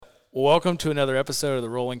Welcome to another episode of the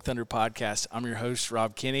Rolling Thunder Podcast. I'm your host,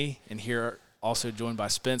 Rob Kinney, and here also joined by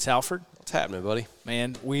Spence Halford. What's happening, buddy?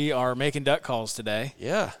 Man, we are making duck calls today.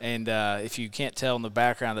 Yeah. And if you can't tell in the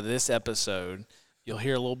background of this episode, you'll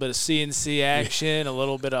hear a little bit of CNC action, a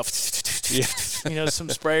little bit of, some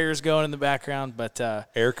sprayers going in the background. But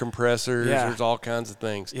air compressors, there's all kinds of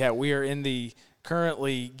things. Yeah, we are in the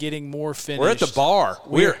currently getting more finished. We're at the bar.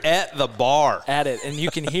 We're at the bar. At it. And you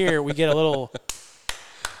can hear, we get a little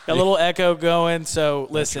echo going. So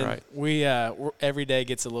listen, right. we every day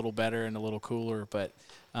gets a little better and a little cooler, but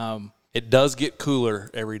it does get cooler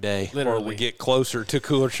every day. Literally. Or we get closer to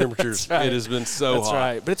cooler temperatures. Right. It has been so hot. That's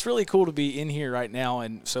right. But it's really cool to be in here right now.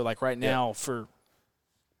 And so like right now,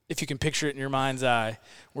 if you can picture it in your mind's eye,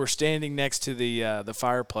 we're standing next to the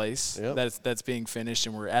fireplace that's being finished,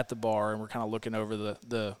 and we're at the bar, and we're kind of looking over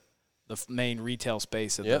the main retail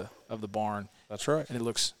space of the barn. That's right. And it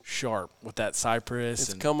looks sharp with that cypress.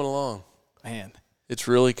 It's coming along. Man. It's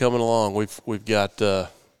really coming along. We've got a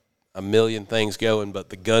million things going, but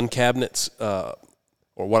the gun cabinets, or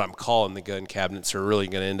what I'm calling the gun cabinets, are really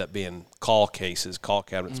going to end up being call cabinets.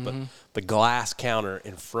 Mm-hmm. But the glass counter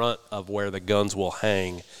in front of where the guns will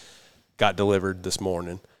hang got delivered this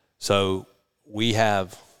morning. So we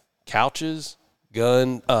have couches,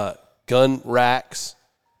 gun racks.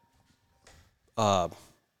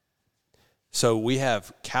 So we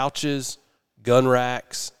have couches, gun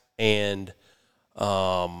racks, and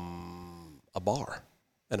a bar,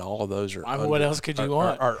 and all of those are. What else could you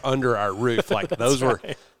want? Are under our roof. Like those are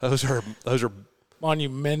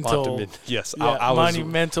monumental. Yes, yeah,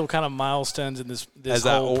 monumental kind of milestones in this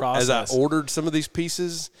whole process. As I ordered some of these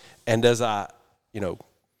pieces, and as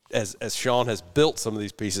Sean has built some of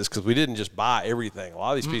these pieces, because we didn't just buy everything. A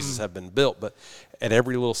lot of these pieces have been built, but at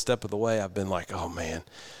every little step of the way, I've been like, oh man,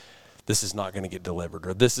 this is not going to get delivered,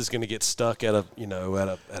 or this is going to get stuck at a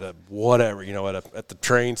the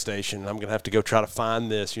train station. And I'm going to have to go try to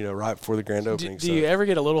find this, right before the grand opening. Do you ever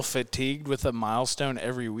get a little fatigued with a milestone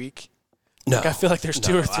every week? No. Like I feel like there's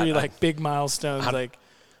two or three big milestones.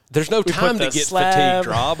 There's no time to get fatigued,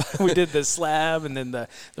 Rob. We did the slab, and then the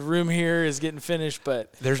room here is getting finished.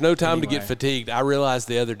 But there's no time to get fatigued. I realized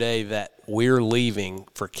the other day that we're leaving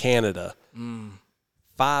for Canada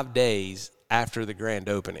 5 days after the grand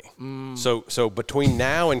opening. So between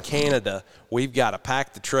now and Canada, we've got to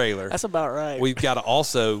pack the trailer. That's about right. We've got to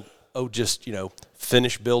also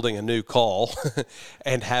finish building a new call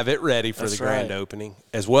and have it ready for the grand opening,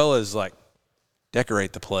 as well as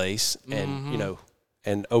decorate the place and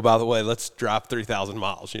and oh, by the way, let's drive 3,000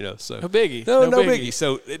 miles. So no biggie. No biggie.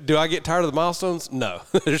 So do I get tired of the milestones? No,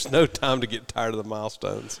 there's no time to get tired of the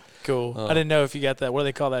milestones. Cool. I didn't know if you got that. What do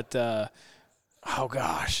they call that? Oh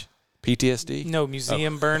gosh. PTSD? No,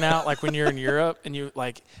 museum burnout, like when you're in Europe and you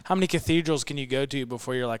how many cathedrals can you go to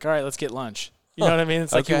before you're like, all right, let's get lunch? You know what I mean?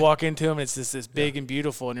 It's like you walk into them and it's this big and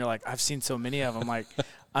beautiful, and you're like, I've seen so many of them. Like,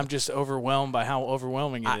 I'm just overwhelmed by how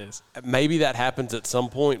overwhelming it is. Maybe that happens at some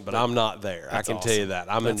point, but I'm not there. I can tell you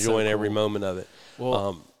that. I'm enjoying every moment of it.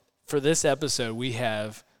 Well, for this episode, we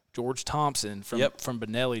have George Thompson from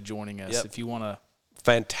Benelli joining us. If you want to.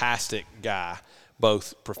 Fantastic guy,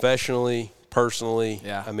 both professionally, personally.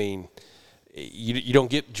 Yeah. I mean, you don't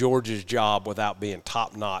get George's job without being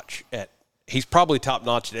top-notch at – he's probably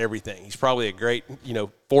top-notch at everything. He's probably a great,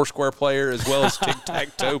 Foursquare player as well as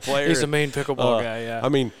tic-tac-toe player. He's a main pickleball guy, yeah. I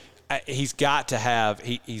mean, he's got to have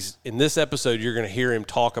he's in this episode, you're going to hear him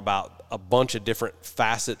talk about a bunch of different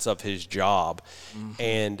facets of his job. Mm-hmm.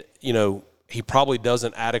 And, he probably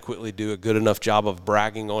doesn't adequately do a good enough job of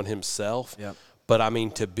bragging on himself. Yep. But, I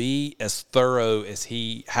mean, to be as thorough as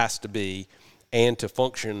he has to be and to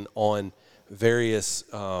function on various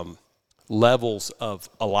levels of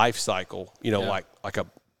a life cycle, like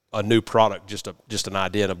a new product, just an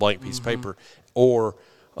idea and a blank piece of paper, or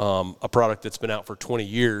a product that's been out for 20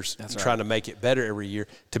 years trying to make it better every year.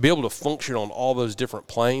 To be able to function on all those different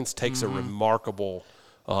planes takes a remarkable,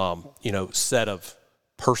 set of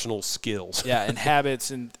personal skills. Yeah, and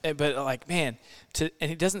habits, but and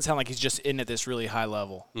it doesn't sound like he's just in at this really high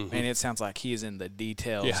level. Mm-hmm. And it sounds like he is in the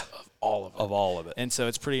details of all of it. And so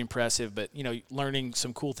it's pretty impressive. But learning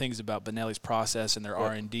some cool things about Benelli's process and their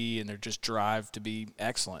R&D and their just drive to be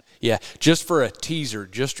excellent. Yeah, just for a teaser,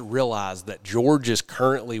 just realize that George is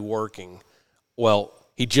currently working. Well,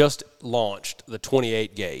 he just launched the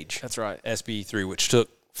 28 gauge. That's right. SBE3, which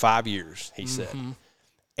took 5 years. He said.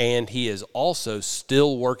 And he is also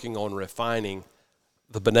still working on refining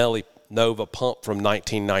the Benelli Nova pump from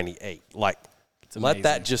 1998. let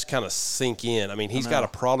that just kind of sink in. I mean, he's got a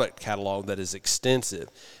product catalog that is extensive,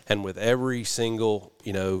 and with every single,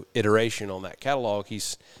 iteration on that catalog, he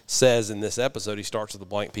says in this episode, he starts with a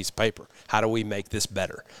blank piece of paper. How do we make this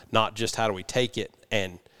better? Not just how do we take it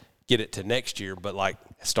and get it to next year, but like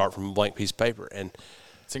start from a blank piece of paper. And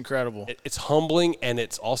it's incredible. It's humbling, and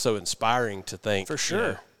it's also inspiring to think. For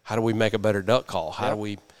sure. How do we make a better duck call? How do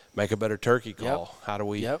we make a better turkey call? How do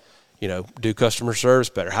we, do customer service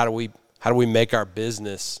better? How do we make our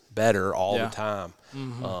business better all the time?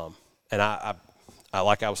 Mm-hmm. And I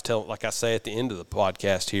like I say at the end of the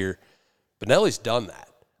podcast here, Benelli's done that.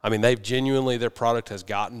 I mean, their product has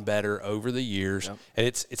gotten better over the years, and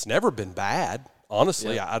it's never been bad.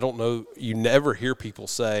 Honestly, I don't know. You never hear people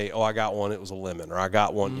say, "Oh, I got one. It was a lemon," or "I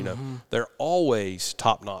got one." Mm-hmm. They're always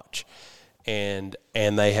top notch, and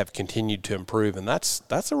they have continued to improve, and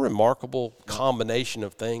that's a remarkable combination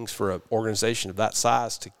of things for an organization of that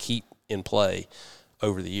size to keep in play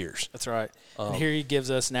over the years. That's right. And here he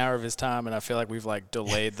gives us an hour of his time, and I feel like we've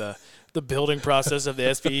delayed the building process of the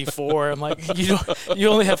SPE4. I'm like, you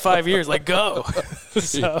only have 5 years. Like, go.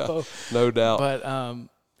 So no doubt. But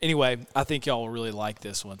anyway, I think y'all will really like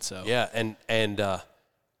this one. So yeah, and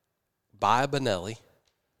buy a Benelli.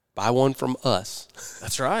 Buy one from us.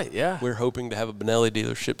 That's right, yeah. We're hoping to have a Benelli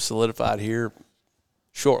dealership solidified here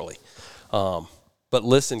shortly. But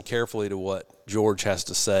listen carefully to what George has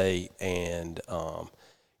to say. And,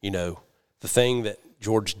 the thing that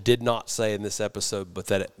George did not say in this episode, but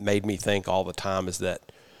that it made me think all the time is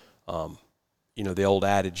that, the old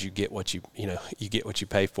adage, you get what you get what you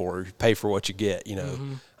pay for, or you pay for what you get,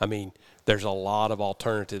 Mm-hmm. I mean, there's a lot of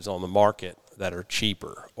alternatives on the market that are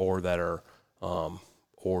cheaper or that are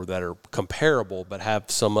comparable but have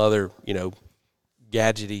some other,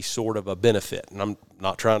 gadgety sort of a benefit. And I'm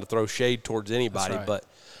not trying to throw shade towards anybody, but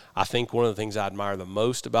I think one of the things I admire the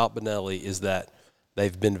most about Benelli is that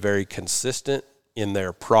they've been very consistent in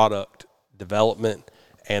their product development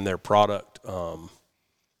and their product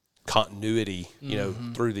continuity,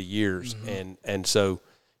 through the years. Mm-hmm. And so,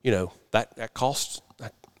 that costs,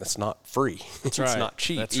 that's not free. It's not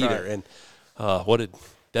cheap either. Right. And what did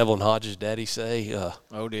Devlin Hodges' daddy say?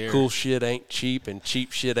 Oh dear. Cool shit ain't cheap, and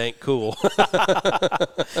cheap shit ain't cool.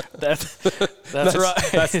 That's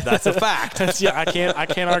right. That's a fact. I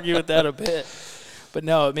can't argue with that a bit. But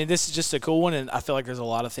no, I mean, this is just a cool one, and I feel like there's a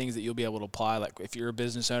lot of things that you'll be able to apply. Like if you're a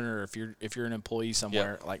business owner, or if you're an employee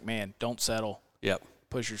somewhere, like, man, don't settle. Yep.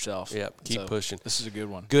 Push yourself. Yep. Keep pushing. This is a good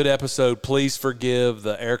one. Good episode. Please forgive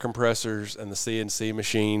the air compressors and the CNC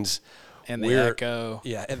machines. And the echo.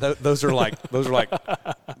 Yeah, and those are like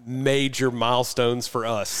major milestones for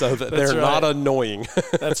us, so that they're not annoying.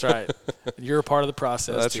 That's right. You're a part of the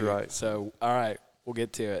process. That's too. right. So, all right, we'll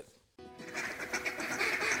get to it.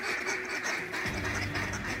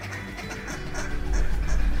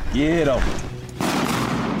 Get 'em.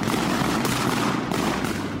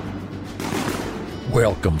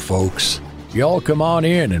 Welcome, folks. Y'all come on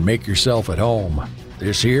in and make yourself at home.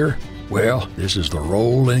 This here, well, this is the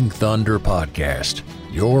Rolling Thunder Podcast,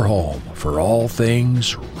 your home for all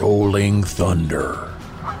things Rolling Thunder.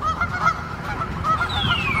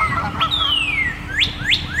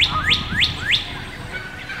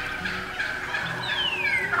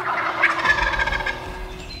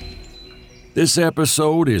 This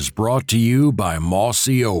episode is brought to you by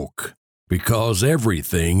Mossy Oak, because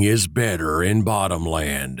everything is better in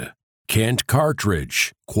Bottomland. Kent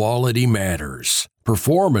Cartridge, quality matters.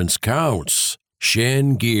 Performance counts.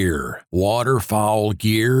 Shen Gear, waterfowl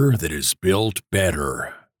gear that is built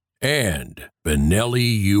better. And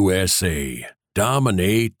Benelli USA,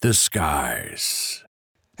 dominate the skies.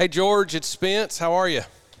 Hey, George, it's Spence. How are you?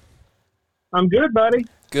 I'm good, buddy.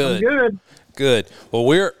 Good. I'm good. Good. Well,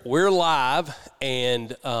 we're live,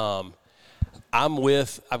 and I've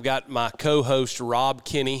got my co-host Rob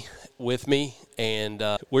Kinney with me, and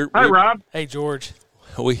Hi, Rob. Hey, George.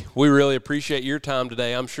 We really appreciate your time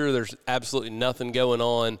today. I'm sure there's absolutely nothing going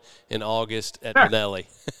on in August at Benelli.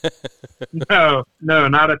 No,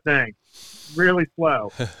 not a thing. Really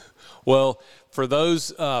slow. Well, for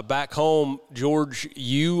those back home, George,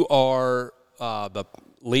 you are the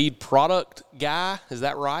lead product guy. Is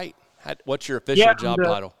that right? What's your official job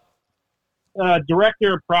title?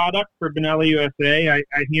 Director of product for Benelli USA. I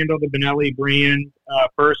handle the Benelli brand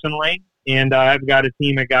personally, and I've got a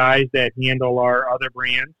team of guys that handle our other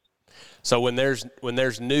brands. So when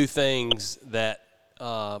there's new things that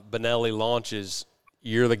Benelli launches,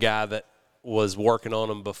 you're the guy that was working on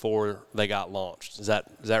them before they got launched. Is that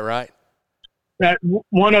right? That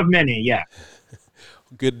one of many, yeah.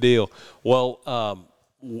 Good deal. Well,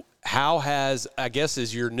 how has, I guess,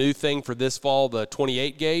 is your new thing for this fall the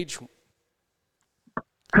 28 gauge?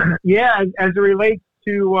 Yeah, as it relates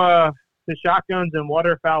to the shotguns and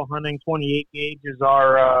waterfowl hunting, 28 gauge is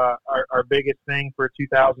our biggest thing for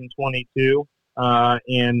 2022. Man,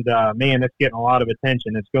 it's getting a lot of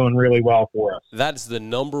attention. It's going really well for us. That's the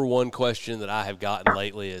number one question that I have gotten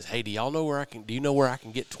lately is, hey, do you know where I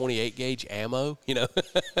can get 28 gauge ammo? You know?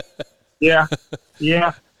 Yeah.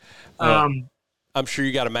 I'm sure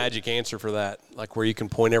you got a magic answer for that, like where you can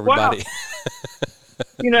point everybody.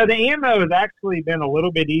 Well, the ammo has actually been a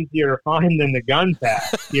little bit easier to find than the guns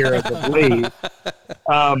have here at the Blaze.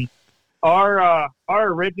 Our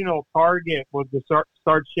original target was to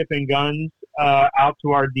start shipping guns out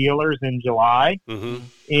to our dealers in July. Mm-hmm.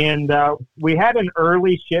 And we had an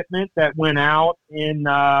early shipment that went out in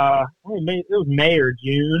it was May or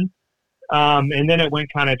June. And then it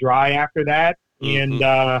went kind of dry after that. Mm-hmm.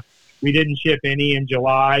 And we didn't ship any in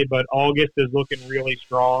July, but August is looking really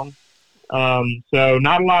strong. So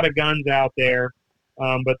not a lot of guns out there,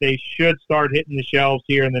 but they should start hitting the shelves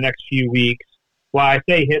here in the next few weeks. Well, I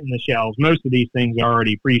say hitting the shelves. Most of these things are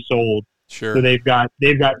already pre-sold. Sure. So they've got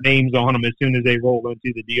names on them as soon as they roll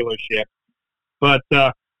into the dealership. But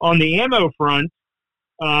on the ammo front,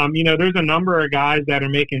 there's a number of guys that are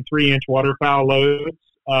making 3-inch waterfowl loads.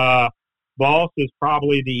 Boss is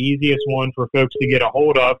probably the easiest one for folks to get a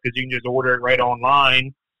hold of because you can just order it right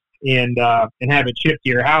online and have it shipped to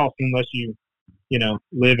your house unless you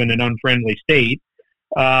live in an unfriendly state.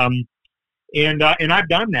 And I've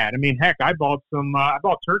done that. I mean, heck, I bought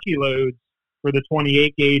turkey loads for the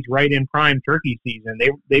 28 gauge right in prime turkey season.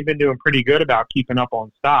 They've been doing pretty good about keeping up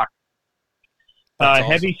on stock. Awesome.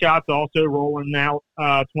 Heavy Shots also rolling out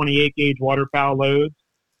 28 gauge waterfowl loads.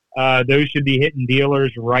 Those should be hitting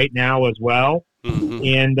dealers right now as well. Mm-hmm.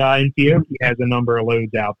 And Antioquia has a number of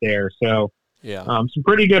loads out there. So yeah, some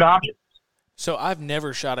pretty good options. So I've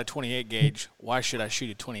never shot a 28 gauge. Why should I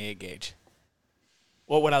shoot a 28 gauge?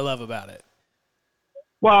 What would I love about it?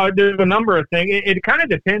 Well, there's a number of things. It kind of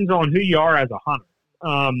depends on who you are as a hunter.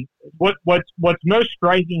 What's most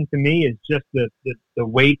striking to me is just the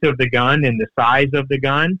weight of the gun and the size of the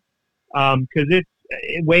gun, because it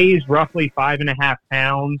weighs roughly 5.5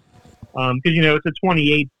 pounds. Because it's a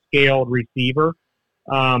 28 scaled receiver,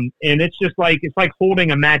 and it's like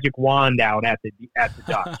holding a magic wand out at the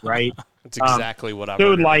duck, right? That's exactly what I.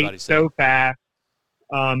 So light, so fast,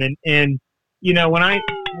 and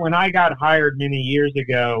when I got hired many years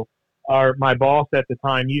ago, my boss at the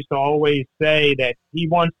time used to always say that he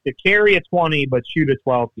wants to carry a 20 but shoot a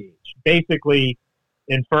 12 gauge, basically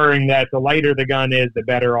inferring that the lighter the gun is, the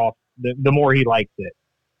better off, the more he likes it.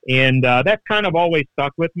 And that's kind of always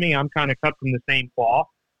stuck with me. I'm kind of cut from the same cloth.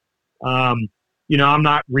 I'm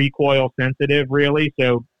not recoil sensitive really,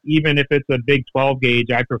 so even if it's a big 12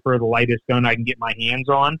 gauge, I prefer the lightest gun I can get my hands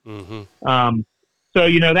on. Mm-hmm. So,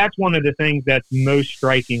 that's one of the things that's most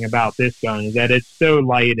striking about this gun is that it's so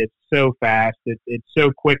light, it's so fast, it's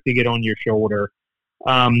so quick to get on your shoulder.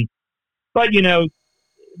 But,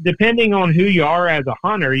 depending on who you are as a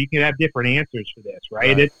hunter, you can have different answers for this,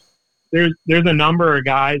 right? There's a number of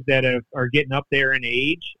guys that are getting up there in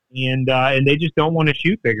age and they just don't want to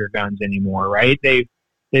shoot bigger guns anymore, right?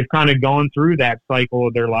 They've kind of gone through that cycle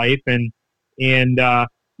of their life and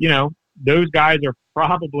those guys are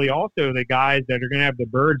probably also the guys that are going to have the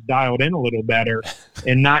birds dialed in a little better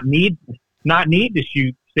and not need to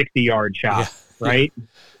shoot 60-yard shots, right?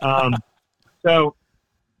 So,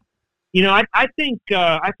 I think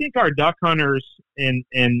our duck hunters and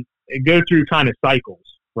go through kind of cycles,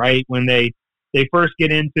 right? When they first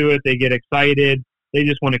get into it, they get excited, they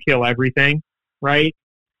just want to kill everything, right?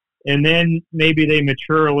 And then maybe they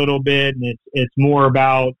mature a little bit, and it's more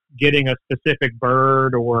about getting a specific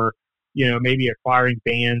bird or maybe acquiring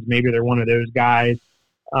bands. Maybe they're one of those guys.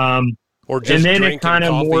 Or just drinking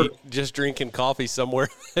coffee, just drinking coffee somewhere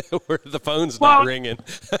where the phone's not ringing.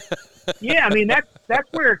 Yeah, I mean,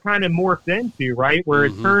 that's where it kind of morphs into, right? Where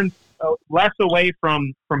it turns less away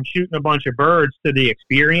from shooting a bunch of birds to the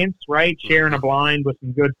experience, right? Sharing a blind with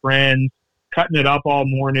some good friends, cutting it up all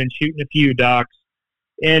morning, shooting a few ducks.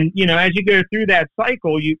 And, as you go through that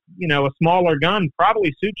cycle, a smaller gun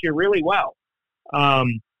probably suits you really well.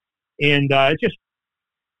 It's just,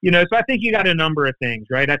 so I think you got a number of things,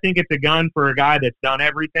 right? I think it's a gun for a guy that's done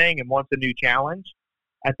everything and wants a new challenge.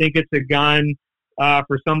 I think it's a gun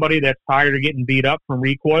for somebody that's tired of getting beat up from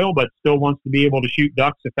recoil but still wants to be able to shoot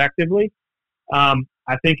ducks effectively. I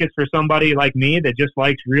think it's for somebody like me that just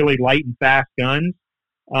likes really light and fast guns.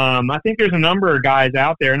 I think there's a number of guys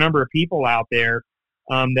out there, a number of people out there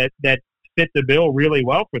that fit the bill really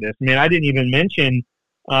well for this. I mean, I didn't even mention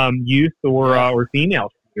youth or female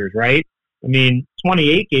shooters, right? I mean,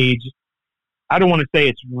 28 gauge, I don't want to say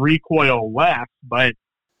it's recoil less, but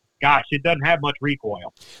gosh, it doesn't have much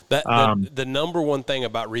recoil. The number one thing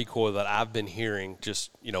about recoil that I've been hearing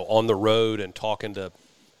just, on the road and talking to,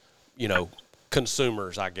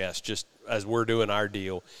 consumers, I guess, just as we're doing our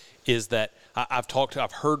deal, is that I've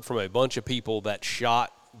heard from a bunch of people that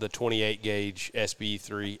shot the 28 gauge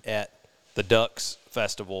SBE3 at the Ducks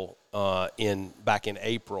Festival back in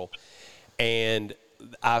April, and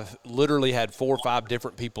I've literally had 4 or 5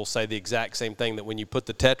 different people say the exact same thing, that when you put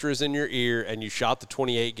the Tetras in your ear and you shot the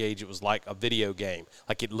 28 gauge, it was like a video game.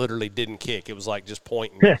 Like, it literally didn't kick. It was like just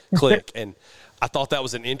point and click. And I thought that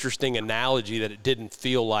was an interesting analogy, that it didn't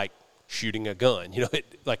feel like shooting a gun,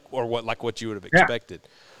 like what you would have expected.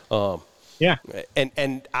 Yeah.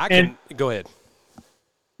 And I can go ahead.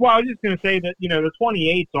 Well, I was just going to say that, the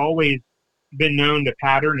 28's always been known to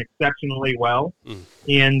pattern exceptionally well.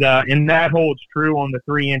 And that holds true on the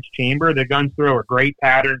 3-inch chamber. The guns throw a great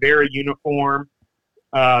pattern, very uniform,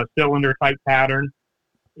 cylinder type pattern.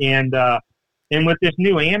 And with this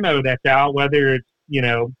new ammo that's out, whether it's,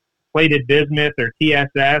 plated bismuth or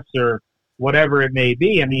TSS or whatever it may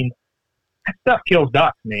be, I mean, that stuff kills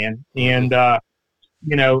ducks, man. And,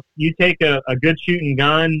 you take a good shooting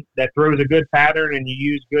gun that throws a good pattern and you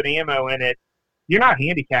use good ammo in it, you're not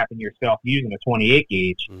handicapping yourself using a 28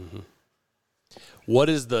 gauge. Mm-hmm. What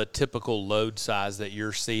is the typical load size that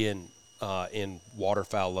you're seeing in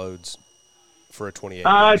waterfowl loads for a 28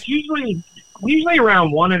 gauge? It's usually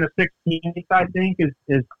around 1 1/16, I think,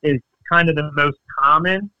 is kind of the most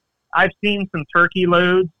common. I've seen some turkey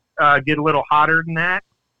loads get a little hotter than that.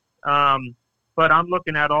 But I'm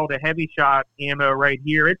looking at all the heavy shot ammo right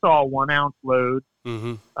here. It's all 1 ounce loads.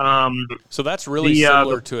 Mm-hmm. So that's really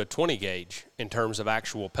similar to a 20 gauge in terms of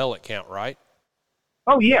actual pellet count, right?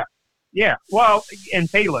 Oh, yeah. Yeah. Well, and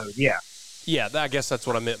payload, yeah. Yeah, I guess that's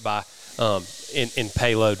what I meant by in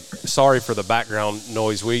payload. Sorry for the background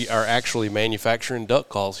noise. We are actually manufacturing duck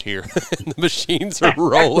calls here. The machines are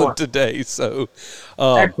rolling today. So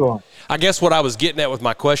excellent. I guess what I was getting at with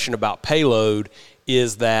my question about payload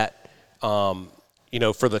is that, for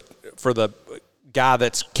the guy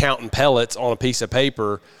that's counting pellets on a piece of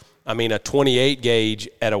paper, I mean, a 28 gauge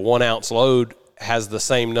at a 1 ounce load has the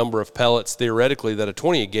same number of pellets theoretically that a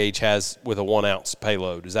 28 gauge has with a 1 ounce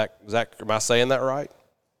payload. Is that am I saying that right?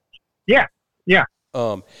 Yeah. Yeah.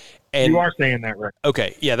 And you are saying that right.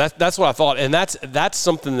 Okay. Yeah. That's what I thought. And that's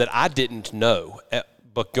something that I didn't know,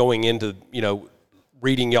 but going into,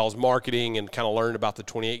 reading y'all's marketing and kind of learning about the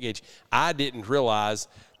 28 gauge, I didn't realize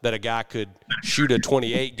that a guy could shoot a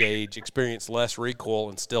 28 gauge, experience less recoil,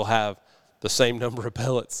 and still have the same number of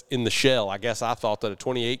pellets in the shell. I guess I thought that a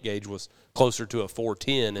 28 gauge was closer to a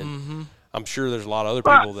 410, and I'm sure there's a lot of other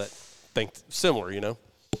people that think similar. It's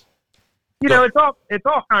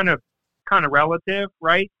all kind of relative,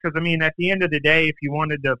 right? Because I mean, at the end of the day, if you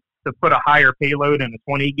wanted to put a higher payload in a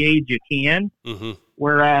 20 gauge, you can. Mm-hmm.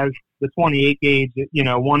 Whereas the 28 gauge, 1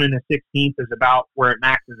 1/16 is about where it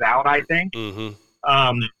maxes out, I think. Mm-hmm.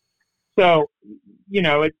 So,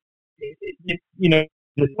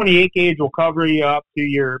 the 28 gauge will cover you up to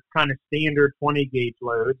your kind of standard 20 gauge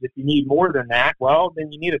loads. If you need more than that, well,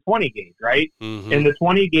 then you need a 20 gauge, right? Mm-hmm. And the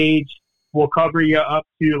 20 gauge will cover you up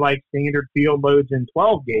to like standard field loads in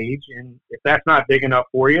 12 gauge. And if that's not big enough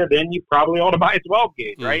for you, then you probably ought to buy a 12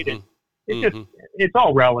 gauge, right? And it's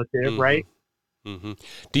all relative, right? Mm-hmm.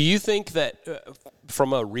 Do you think that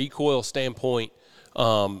from a recoil standpoint,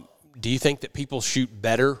 do you think that people shoot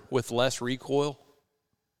better with less recoil?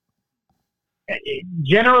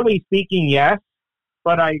 Generally speaking, yes.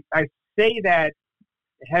 But I say that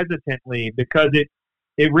hesitantly because it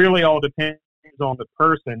really all depends on the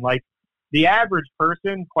person. Like the average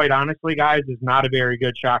person, quite honestly, guys, is not a very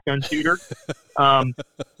good shotgun shooter.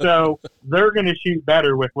 So they're going to shoot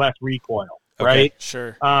better with less recoil, right?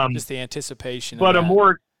 Sure. Just the anticipation. But of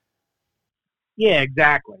that. Yeah,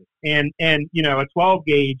 exactly. And a 12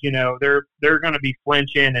 gauge, they're going to be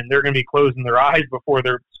flinching and they're going to be closing their eyes before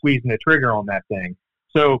they're squeezing the trigger on that thing.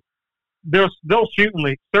 So they'll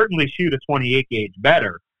certainly shoot a 28 gauge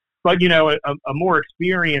better. But a more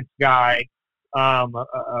experienced guy,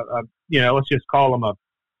 let's just call him a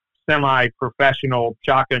semi-professional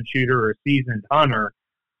shotgun shooter or seasoned hunter.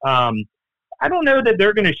 I don't know that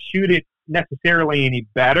they're going to shoot it necessarily any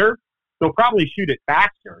better. They'll probably shoot it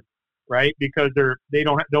faster. Right, because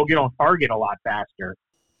they'll get on target a lot faster.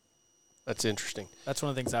 That's interesting. That's one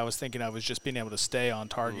of the things I was thinking of, was just being able to stay on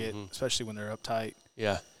target, especially when they're uptight.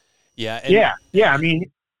 Yeah. I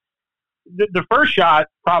mean, the first shot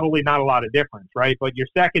probably not a lot of difference, right? But your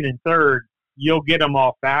second and third, you'll get them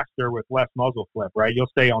off faster with less muzzle flip, right? You'll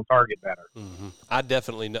stay on target better. Mm-hmm. I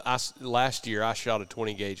definitely know. Last year I shot a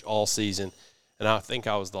 20 gauge all season, and I think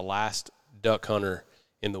I was the last duck hunter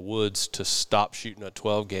in the woods to stop shooting a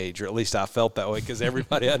 12 gauge, or at least I felt that way, because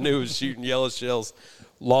everybody I knew was shooting yellow shells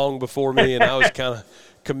long before me, and I was kind of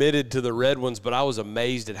committed to the red ones. But I was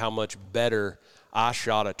amazed at how much better I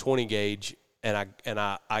shot a 20 gauge, and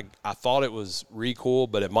I thought it was recoil,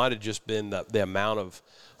 but it might have just been the amount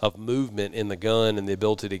of movement in the gun and the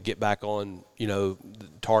ability to get back on, the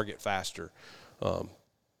target faster.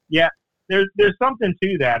 Yeah, there's something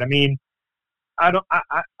to that. I mean, I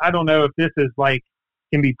don't know if this is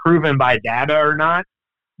can be proven by data or not,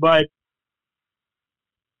 but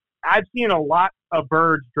I've seen a lot of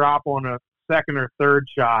birds drop on a second or third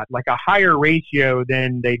shot, like a higher ratio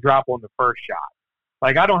than they drop on the first shot.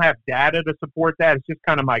 I don't have data to support that. It's just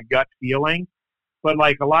kind of my gut feeling. But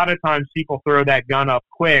a lot of times people throw that gun up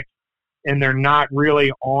quick and they're not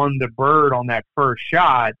really on the bird on that first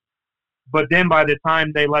shot. But then by the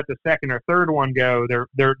time they let the second or third one go,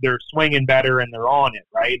 they're swinging better and they're on it,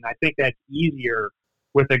 right? And I think that's easier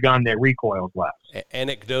with a gun that recoils less.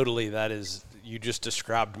 Anecdotally, that is, you just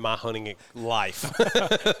described my hunting life.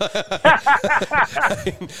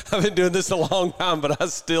 I've been doing this a long time, but I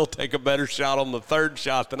still take a better shot on the third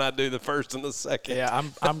shot than I do the first and the second. Yeah,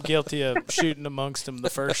 I'm guilty of shooting amongst them the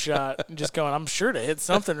first shot and just going, I'm sure to hit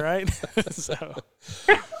something, right?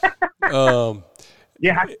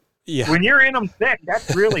 Yeah. When you're in them thick,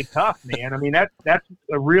 that's really tough, man. I mean, that's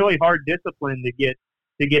a really hard discipline to get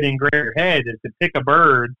ingrained in your head, is to pick a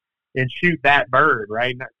bird and shoot that bird,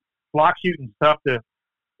 right? And flock shooting's tough to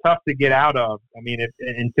get out of. I mean,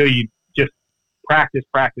 until you just practice,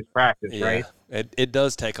 yeah. Right? It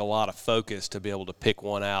does take a lot of focus to be able to pick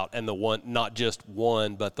one out, and the one, not just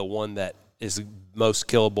one, but the one that is most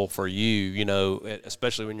killable for you,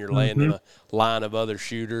 especially when you're laying in a line of other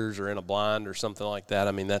shooters or in a blind or something like that.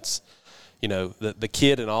 I mean, that's, the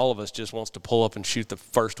kid in all of us just wants to pull up and shoot the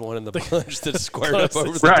first one in the bunch that's squared up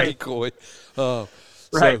over the decoy.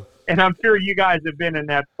 Right. And I'm sure you guys have been in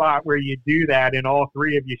that spot where you do that and all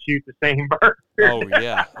three of you shoot the same bird. Oh,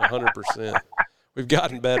 yeah, 100%. We've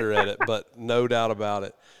gotten better at it, but no doubt about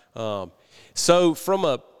it. So from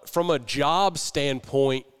a job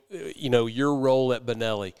standpoint, your role at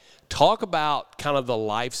Benelli, talk about kind of the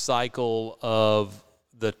life cycle of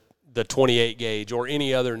the 28 gauge or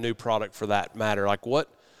any other new product for that matter.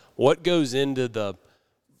 What goes into the,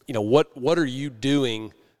 what are you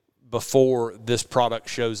doing before this product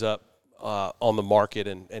shows up on the market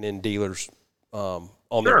and in dealers?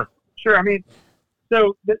 Sure. I mean,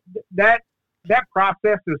 so that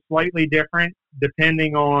process is slightly different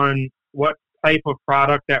depending on what type of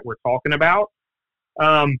product that we're talking about.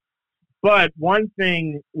 But one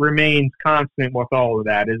thing remains constant with all of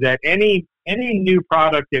that is that any new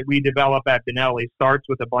product that we develop at Benelli starts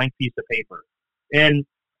with a blank piece of paper. And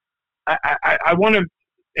I want to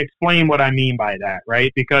explain what I mean by that,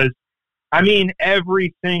 right? Because, I mean,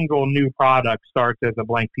 every single new product starts as a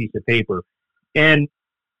blank piece of paper. And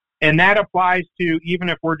that applies to even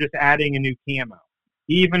if we're just adding a new camo,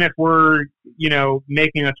 even if we're,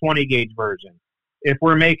 making a 20 gauge version, if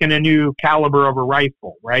we're making a new caliber of a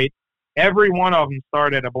rifle, right? Every one of them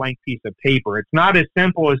start at a blank piece of paper. It's not as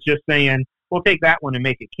simple as just saying, we'll take that one and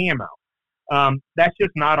make it camo. That's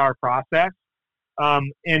just not our process.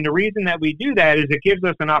 And the reason that we do that is it gives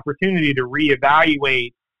us an opportunity to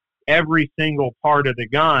reevaluate every single part of the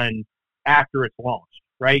gun after it's launched,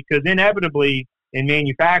 right? Because inevitably in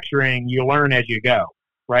manufacturing, you learn as you go,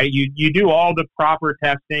 right? You do all the proper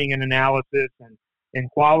testing and analysis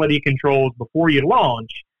and quality controls before you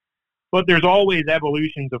launch, but there's always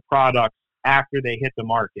evolutions of products after they hit the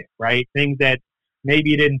market, right? Things that maybe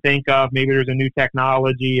you didn't think of. Maybe there's a new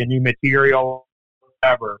technology, a new material,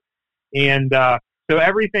 whatever. And so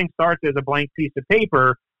everything starts as a blank piece of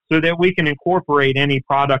paper so that we can incorporate any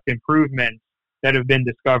product improvements that have been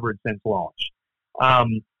discovered since launch.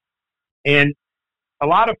 And a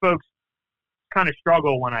lot of folks kind of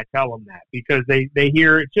struggle when I tell them that because they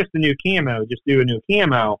hear it's just a new camo, just do a new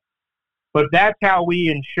camo. But that's how we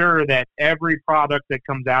ensure that every product that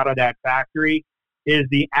comes out of that factory is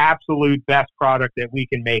the absolute best product that we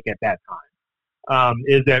can make at that time,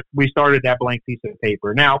 is that we started that blank piece of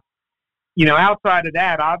paper. Now, outside of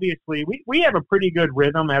that, obviously, we have a pretty good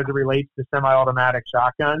rhythm as it relates to semi-automatic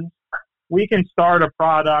shotguns. We can start a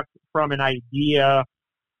product from an idea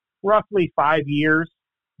roughly 5 years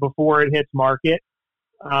before it hits market.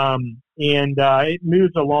 And it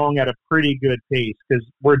moves along at a pretty good pace because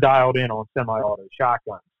we're dialed in on semi-auto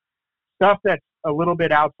shotguns. Stuff that's a little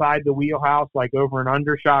bit outside the wheelhouse, like over and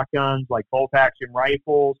under shotguns, like bolt-action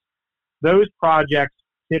rifles, those projects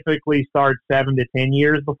typically start 7 to 10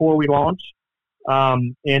 years before we launch.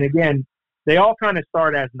 And again, they all kind of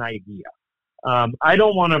start as an idea. I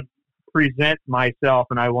don't want to present myself,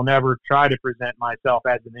 and I will never try to present myself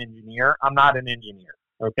as an engineer. I'm not an engineer,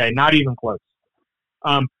 okay? Not even close.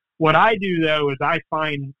 What I do, though, is I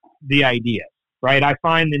find the idea, right? I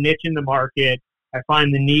find the niche in the market. I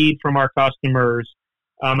find the need from our customers.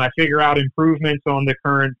 I figure out improvements on the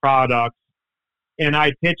current products, and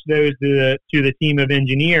I pitch those to the team of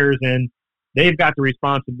engineers, and they've got the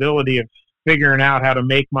responsibility of figuring out how to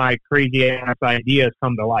make my crazy-ass ideas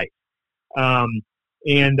come to life.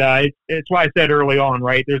 It's why I said early on,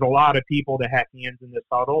 right, there's a lot of people that have hands in this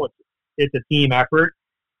huddle. It's a team effort.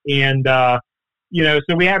 And,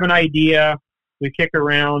 so we have an idea. We kick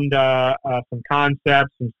around some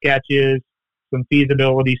concepts, some sketches, some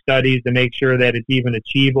feasibility studies to make sure that it's even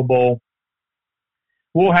achievable.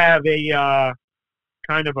 We'll have a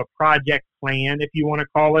kind of a project plan, if you want to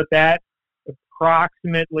call it that,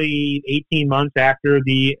 approximately 18 months after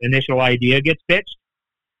the initial idea gets pitched,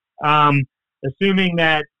 assuming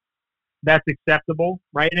that that's acceptable,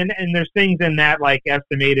 right? And there's things in that like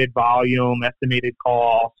estimated volume, estimated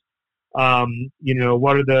cost,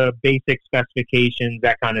 what are the basic specifications,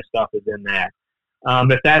 that kind of stuff is in that.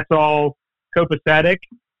 If that's all copacetic,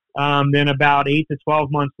 then about 8 to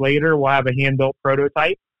 12 months later, we'll have a hand-built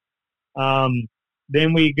prototype.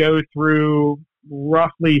 Then we go through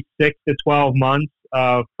roughly 6 to 12 months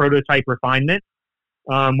of prototype refinement,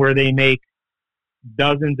 where they make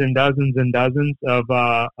dozens and dozens and dozens of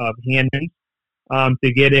hand-ins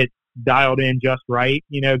to get it dialed in just right,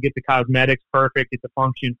 get the cosmetics perfect, get the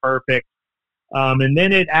function perfect. And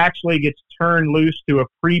then it actually gets turned loose to a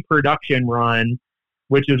pre-production run,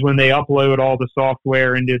 which is when they upload all the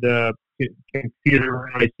software into the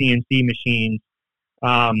computerized CNC machines.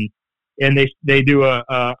 And they do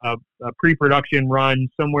a pre-production run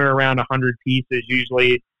somewhere around 100 pieces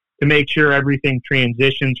usually to make sure everything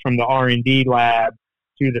transitions from the R&D lab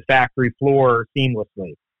to the factory floor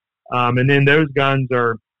seamlessly. And then those guns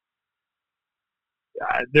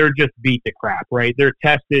they're just beat to crap, right? They're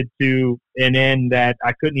tested to an end that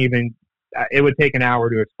I couldn't even, it would take an hour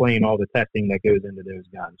to explain all the testing that goes into those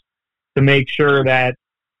guns to make sure that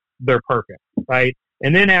they're perfect, right?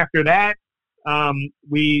 And then after that,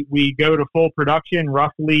 we go to full production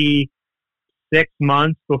roughly 6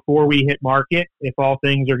 months before we hit market, if all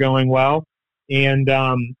things are going well. And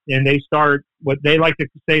they start what they like to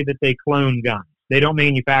say that they clone guns. They don't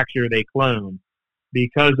manufacture, they clone,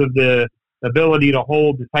 because of the ability to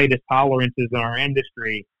hold the tightest tolerances in our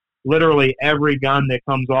industry. Literally every gun that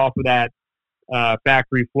comes off of that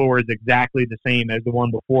factory floor is exactly the same as the one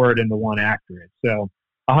before it and the one after it. So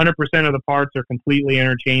 100% of the parts are completely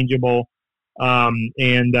interchangeable.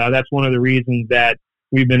 And that's one of the reasons that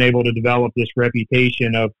we've been able to develop this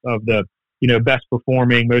reputation of the best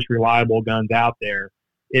performing, most reliable guns out there,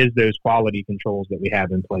 is those quality controls that we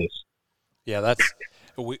have in place. Yeah,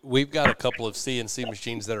 we've got a couple of CNC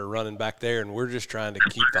machines that are running back there, and we're just trying to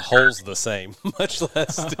keep the holes the same, much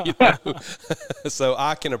less, So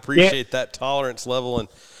I can appreciate that tolerance level and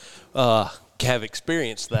have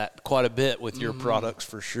experienced that quite a bit with your products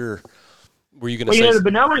for sure. Were you going to say? The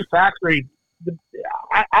Benelli factory,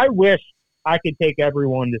 I wish I could take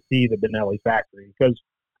everyone to see the Benelli factory, because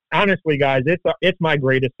honestly, guys, it's my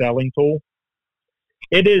greatest selling tool.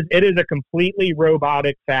 It is a completely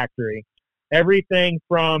robotic factory. Everything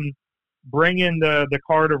from bringing the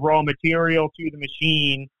cart of raw material to the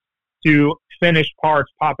machine to finished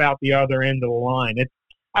parts pop out the other end of the line.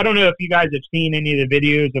 I don't know if you guys have seen any of the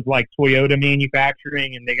videos of like Toyota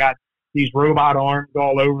manufacturing, and they got these robot arms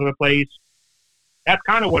all over the place. That's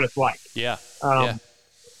kind of what it's like. Yeah.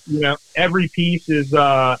 Every piece is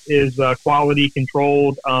quality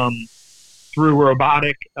controlled through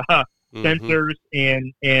robotic sensors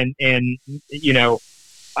and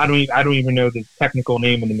I don't even know the technical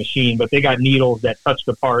name of the machine, but they got needles that touch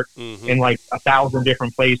the part in like 1,000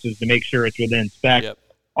 different places to make sure it's within spec. Yep.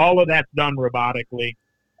 All of that's done robotically.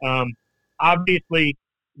 Obviously,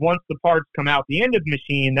 once the parts come out the end of the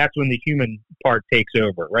machine, that's when the human part takes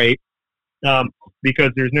over, right?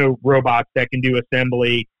 Because there's no robots that can do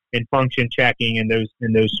assembly and function checking and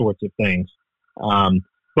those sorts of things.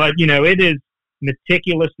 But it is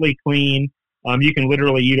meticulously clean. You can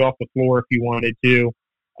literally eat off the floor if you wanted to.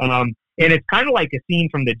 And it's kind of like a scene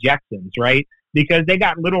from the Jetsons, right? Because they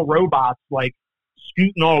got little robots like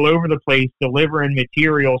scooting all over the place, delivering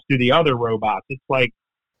materials to the other robots. It's like,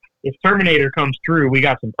 if Terminator comes through, we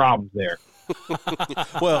got some problems there.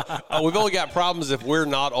 Well, we've only got problems if we're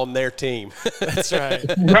not on their team. That's right.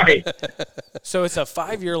 Right. So it's a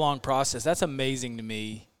 5-year-long process. That's amazing to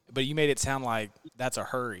me. But you made it sound like that's a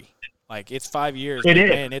hurry. Like it's 5 years. It is.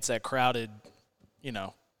 Man, it's a crowded,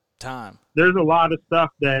 time. There's a lot of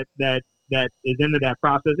stuff that that is into that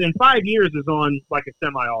process. And 5 years is on like a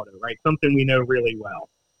semi-auto, right? Something we know really well.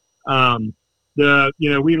 I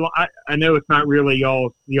know it's not really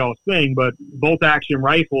y'all's thing, but bolt action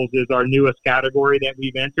rifles is our newest category that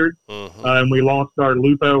we've entered. And we launched our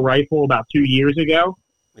Lupo rifle about 2 years ago.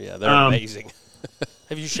 Yeah, they're amazing.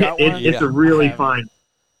 Have you shot one? It's a really fine.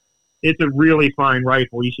 It's a really fine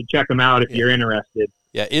rifle. You should check them out if you're interested.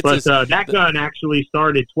 Yeah, that gun actually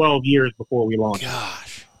started 12 years before we launched.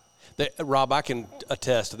 Gosh, Rob, I can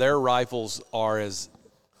attest. Their rifles are as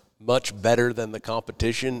much better than the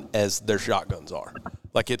competition as their shotguns are.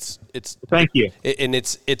 Like it's. Thank you. And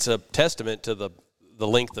it's a testament to the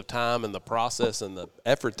length of time and the process and the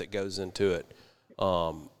effort that goes into it.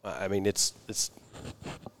 I mean, it's.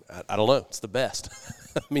 I don't know. It's the best.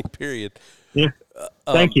 I mean, period. Yeah.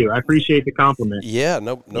 Thank you. I appreciate the compliment. Yeah,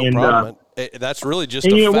 no problem. That's really just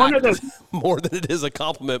a fact more than it is a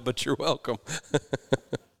compliment, but you're welcome.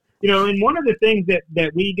 And one of the things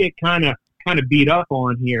that we get kind of beat up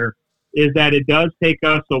on here is that it does take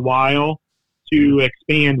us a while to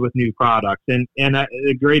expand with new products. And a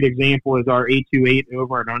great example is our 828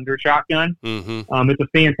 over and under shotgun. It's a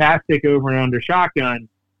fantastic over and under shotgun.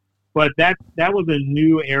 But that was a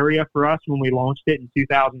new area for us when we launched it in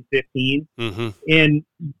 2015. And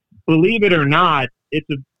believe it or not, it's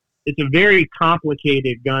a very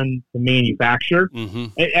complicated gun to manufacture.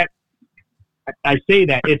 I say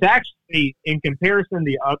that it's actually, in comparison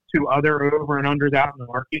to other over and unders out in the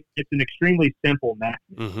market, it's an extremely simple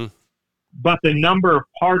method. But the number of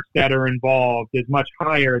parts that are involved is much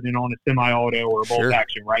higher than on a semi-auto or a bolt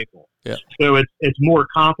action rifle. Yeah. So it's more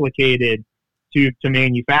complicated to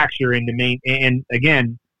manufacture and and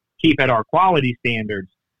again, keep at our quality standards.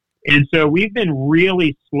 And so we've been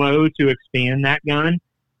really slow to expand that gun.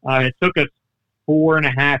 It took us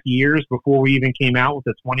 4.5 years before we even came out with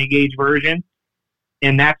the 20 gauge version.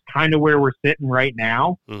 And that's kind of where we're sitting right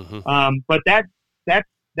now. But that's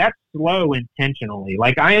slow intentionally.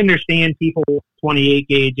 Like, I understand people 28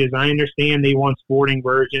 gauges. I understand they want sporting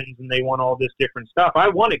versions and they want all this different stuff. I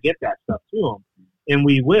want to get that stuff to them, and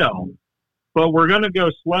we will. But we're going to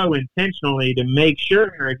go slow intentionally to make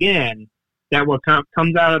sure, again, that what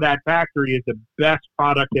comes out of that factory is the best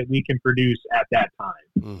product that we can produce at that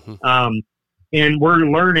time. And we're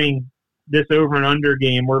learning this over and under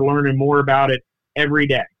game. We're learning more about it every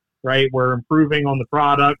day, right? We're improving on the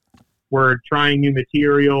product. We're trying new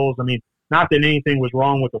materials. I mean, not that anything was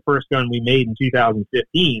wrong with the first gun we made in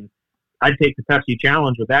 2015. I'd take the Pepsi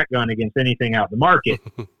Challenge with that gun against anything out in the market.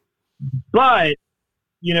 But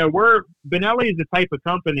Benelli is the type of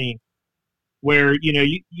company where,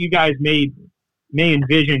 you guys may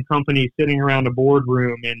envision companies sitting around a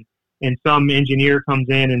boardroom and some engineer comes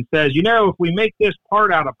in and says, if we make this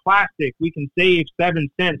part out of plastic, we can save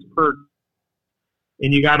 7 cents per.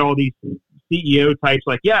 And you got all these CEO types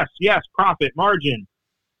like, yes, profit margin.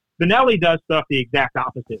 Benelli does stuff the exact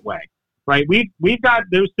opposite way, right? We've got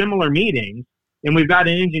those similar meetings, and we've got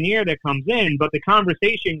an engineer that comes in, but the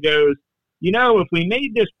conversation goes, if we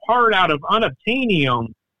made this part out of unobtainium,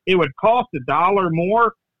 it would cost $1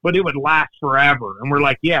 more, but it would last forever. And we're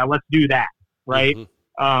like, yeah, let's do that, right?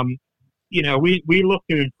 We look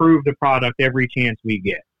to improve the product every chance we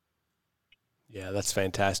get. Yeah, that's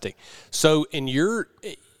fantastic. So in your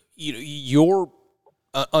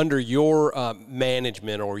under your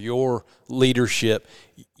management or your leadership,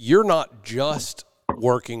 you're not just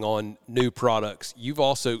working on new products. You've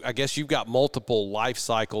also, I guess, you've got multiple life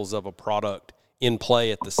cycles of a product in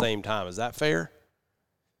play at the same time. Is that fair?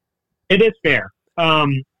 It is fair.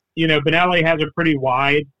 Benelli has a pretty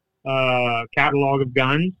wide catalog of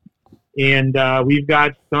guns, and we've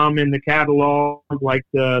got some in the catalog, like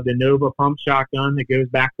the Nova pump shotgun that goes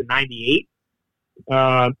back to 98.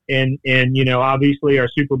 And obviously our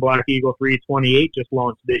Super Black Eagle 328 just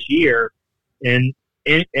launched this year, and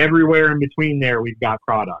everywhere in between there, we've got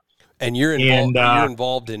products. And you're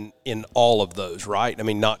involved in all of those, right? I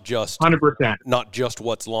mean, not just 100%, not just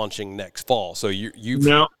what's launching next fall. So you've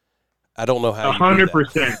no, I don't know how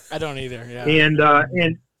 100%. I don't either. Yeah. And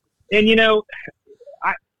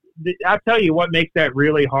I'll tell you what makes that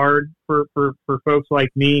really hard for folks like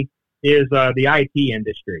me is the IT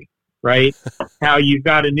industry, right? How you've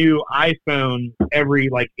got a new iPhone every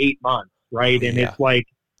 8 months, right? And it's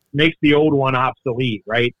makes the old one obsolete,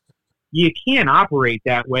 right? You can't operate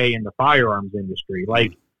that way in the firearms industry.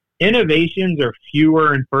 Innovations are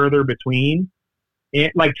fewer and further between,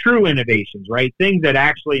 and true innovations, right? Things that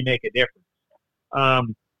actually make a difference.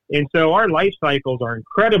 And so our life cycles are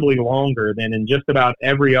incredibly longer than in just about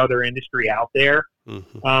every other industry out there.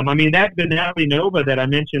 That Benelli Nova that I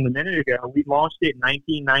mentioned a minute ago, we launched it in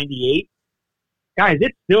 1998. guys,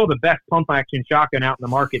 it's still the best pump action shotgun out in the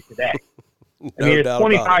market today. I mean, it's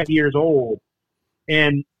 25 years old,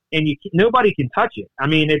 and nobody can touch it. I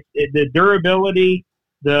mean, the durability,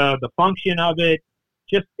 the function of it,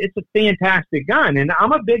 it's a fantastic gun. And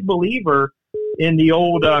I'm a big believer in the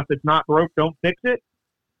old if it's not broke, don't fix it.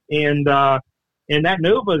 And that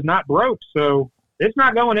Nova is not broke, so it's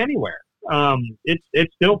not going anywhere.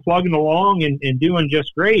 It's still plugging along and doing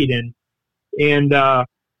just great. And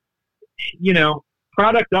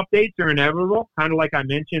product updates are inevitable, kind of like I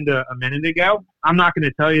mentioned a minute ago. I'm not going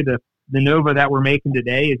to tell you the Nova that we're making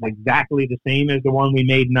today is exactly the same as the one we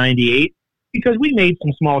made in 98, because we made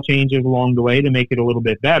some small changes along the way to make it a little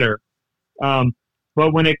bit better.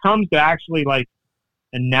 But when it comes to actually like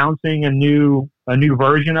announcing a new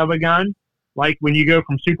version of a gun, like when you go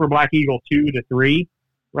from Super Black Eagle 2 to 3,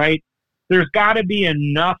 right? There's got to be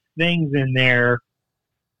enough things in there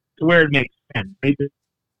to where it makes sense. Right?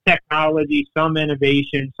 Technology, some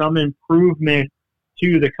innovation, some improvement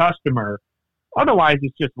to the customer. Otherwise,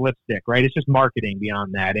 it's just lipstick, right? It's just marketing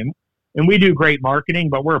beyond that. And we do great marketing,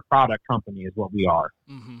 but we're a product company is what we are.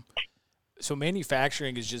 Mm-hmm. So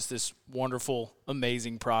manufacturing is just this wonderful,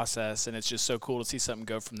 amazing process, and it's just so cool to see something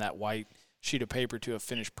go from that white sheet of paper to a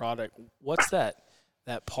finished product. What's that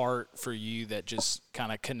part for you that just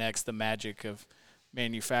kind of connects the magic of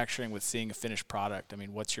manufacturing with seeing a finished product? I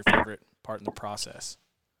mean, what's your favorite part in the process?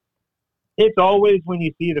 It's always when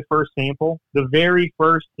you see the first sample, the very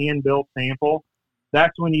first hand-built sample.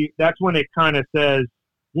 That's when it kind of says,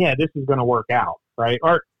 yeah, this is going to work out, right?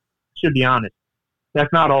 Or, should be honest,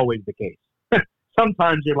 that's not always the case.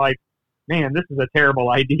 Sometimes you're like, man, this is a terrible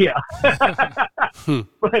idea.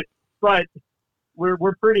 But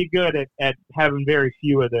we're pretty good at having very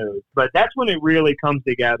few of those. But that's when it really comes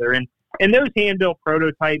together. And those hand-built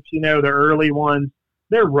prototypes, the early ones,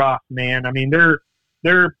 they're rough, man. I mean, they're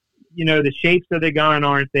the shapes of the gun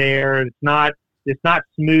aren't there. It's not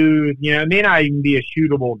smooth. It may not even be a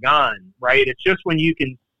shootable gun, right? It's just when you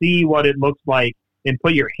can see what it looks like and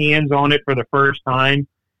put your hands on it for the first time,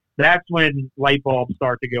 that's when light bulbs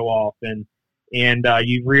start to go off and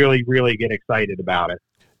you really, really get excited about it.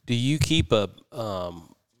 Do you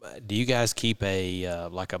guys keep a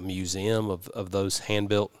like a museum of those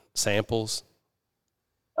hand-built samples?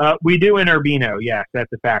 We do in Urbino, yes, at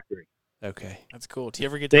the factory. Okay, that's cool. Do you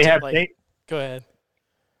ever get to go ahead?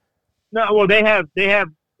 No, well, they have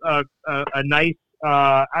a nice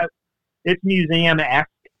it's museum-esque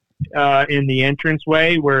in the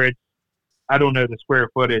entranceway where it's, I don't know the square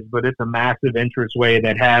footage, but it's a massive entranceway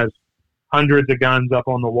that has hundreds of guns up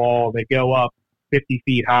on the wall that go up 50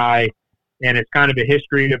 feet high, and it's kind of a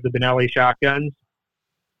history of the Benelli shotguns.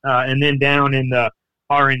 And then down in the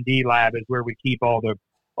R&D lab is where we keep all the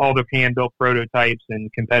hand-built prototypes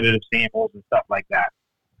and competitive samples and stuff like that.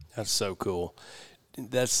 That's so cool.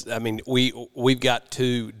 We've got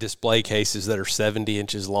 2 display cases that are 70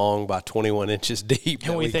 inches long by 21 inches deep.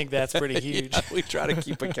 And we think that's pretty huge. Yeah, we try to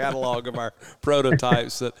keep a catalog of our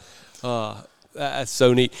prototypes. That's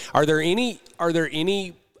so neat. Are there any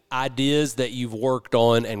ideas that you've worked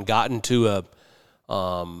on and gotten to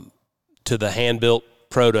to the hand-built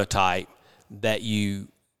prototype that you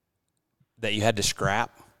had to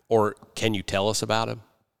scrap, or can you tell us about them?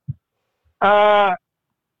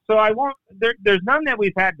 So I won't. There's none that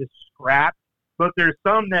we've had to scrap, but there's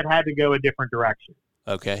some that had to go a different direction.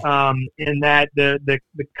 Okay. In that the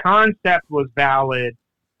concept was valid,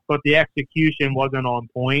 but the execution wasn't on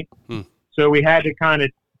point. So we had to kind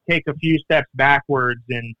of take a few steps backwards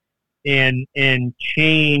and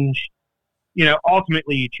change.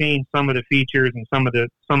 Ultimately you change some of the features and some of the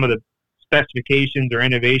specifications or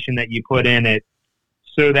innovation that you put in it,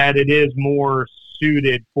 so that it is more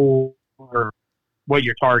suited for what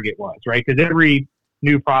your target was, right? Because every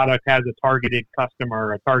new product has a targeted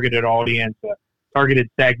customer, a targeted audience, a targeted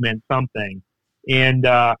segment, something. And,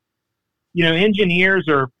 engineers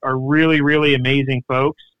are really, really amazing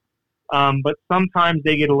folks, but sometimes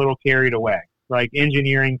they get a little carried away, like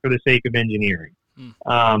engineering for the sake of engineering.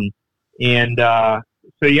 So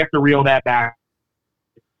you have to reel that back.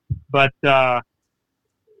 But I've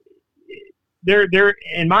been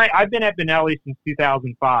at Benelli since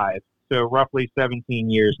 2005. So roughly 17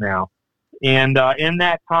 years now. And in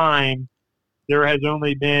that time, there has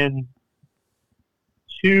only been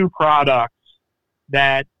 2 products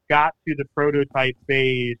that got to the prototype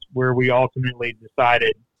phase where we ultimately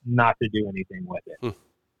decided not to do anything with it.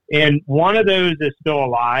 And one of those is still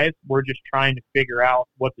alive. We're just trying to figure out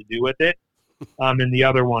what to do with it. And the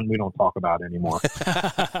other one we don't talk about anymore.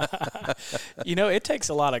 It takes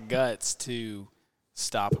a lot of guts to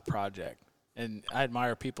stop a project. And I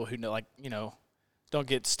admire people who know, don't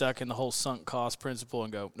get stuck in the whole sunk cost principle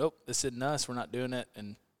and go, nope, this isn't us. We're not doing it.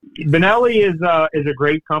 And Benelli is a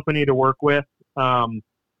great company to work with.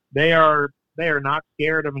 They are not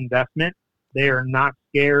scared of investment. They are not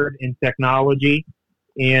scared in technology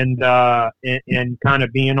and kind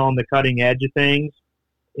of being on the cutting edge of things.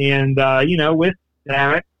 And with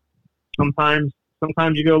that, sometimes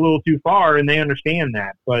you go a little too far, and they understand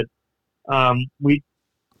that. But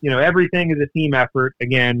everything is a team effort.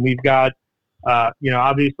 Again, we've got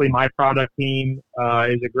obviously my product team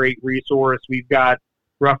is a great resource. We've got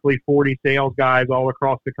roughly 40 sales guys all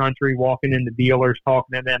across the country walking into dealers,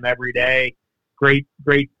 talking to them every day. Great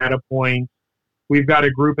data points. We've got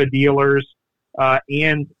a group of dealers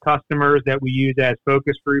and customers that we use as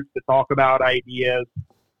focus groups to talk about ideas.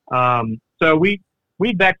 So we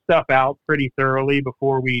vet stuff out pretty thoroughly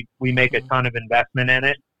before we make a ton of investment in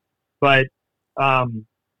it. But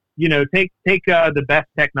take the best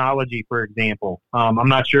technology, for example. I'm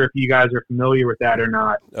not sure if you guys are familiar with that or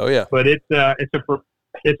not. Oh yeah. But it's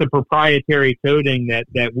a proprietary coating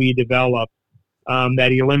that we develop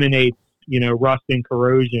that eliminates rust and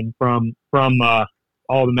corrosion from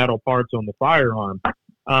all the metal parts on the firearm.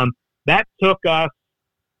 That took us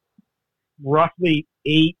roughly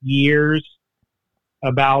 8 years,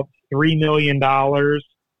 about $3 million,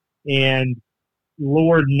 and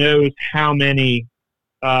Lord knows how many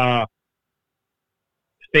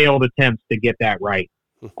failed attempts to get that right.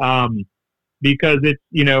 Because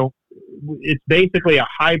it's basically a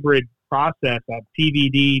hybrid process, a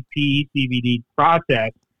PVD, PECVD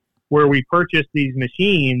process, where we purchased these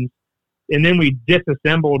machines and then we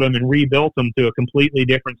disassembled them and rebuilt them to a completely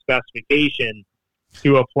different specification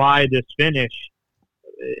to apply this finish.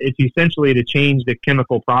 It's essentially to change the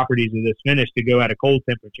chemical properties of this finish to go at a cold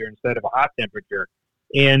temperature instead of a hot temperature.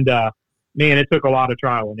 And, man, it took a lot of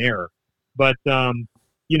trial and error. But,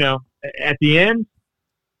 at the end,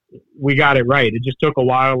 we got it right. It just took a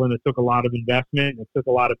while, and it took a lot of investment, and it took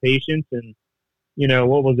a lot of patience. And,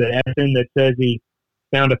 what was it, Edison, that says he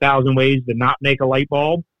found 1,000 ways to not make a light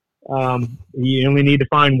bulb? You only need to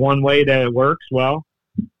find one way that it works. Well,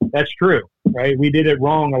 that's true, right? We did it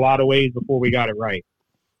wrong a lot of ways before we got it right.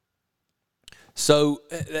 So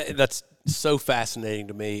that's so fascinating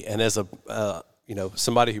to me. And as a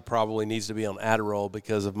somebody who probably needs to be on Adderall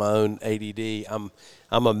because of my own ADD,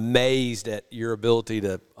 I'm amazed at your ability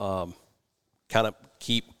to kind of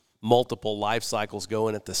keep multiple life cycles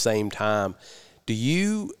going at the same time. Do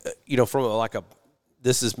you, from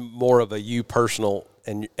this is more of a you personal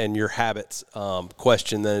and your habits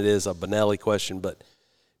question than it is a Benelli question, but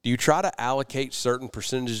do you try to allocate certain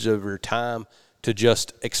percentages of your time to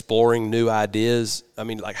just exploring new ideas? I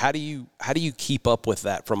mean, how do you keep up with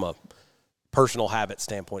that from a personal habit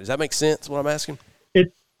standpoint? Does that make sense, what I'm asking?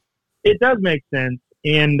 It does make sense.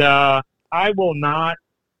 And I will not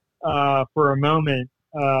for a moment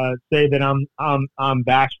say that I'm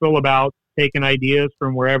bashful about taking ideas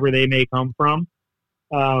from wherever they may come from.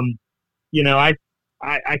 I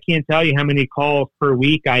can't tell you how many calls per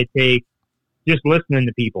week I take just listening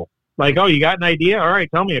to people. Like, oh, you got an idea? All right,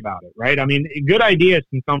 tell me about it, right? I mean, good ideas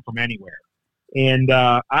can come from anywhere. And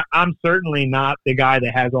I'm certainly not the guy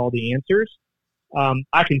that has all the answers.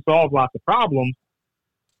 I can solve lots of problems,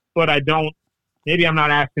 but maybe I'm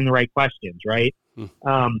not asking the right questions, right?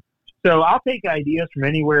 So I'll take ideas from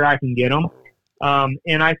anywhere I can get them.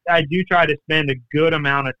 And I do try to spend a good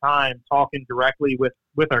amount of time talking directly with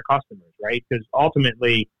our customers, right? Because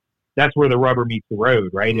ultimately that's where the rubber meets the road,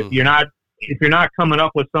 right? If you're not coming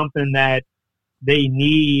up with something that they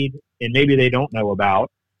need and maybe they don't know about,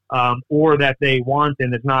 or that they want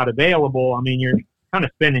and it's not available, I mean, you're kind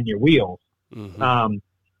of spinning your wheels.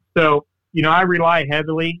 So, I rely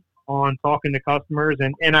heavily on talking to customers,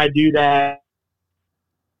 and I do that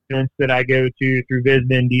that I go to through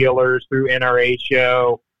visiting dealers, through NRA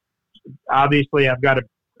show. Obviously, I've got a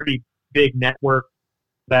pretty big network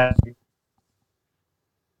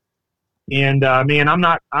and man, I'm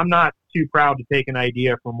not too proud to take an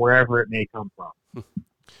idea from wherever it may come from.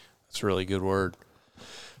 That's a really good word.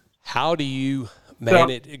 How do you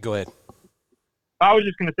manage? Go ahead. I was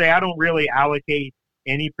just going to say, I don't really allocate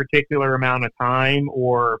any particular amount of time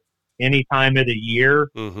or any time of the year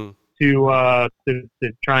to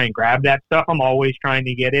try and grab that stuff. I'm always trying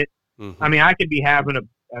to get it. I mean, I could be having a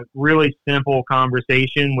really simple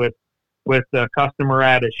conversation with a customer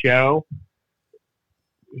at a show.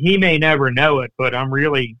 He may never know it, but I'm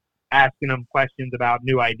really asking him questions about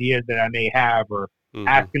new ideas that I may have, or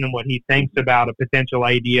asking him what he thinks about a potential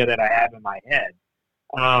idea that I have in my head.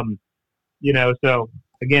 So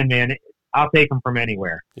again, man, I'll take them from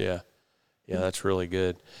anywhere. Yeah, that's really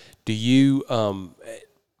good. Do you,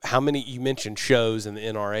 how many, you mentioned shows and the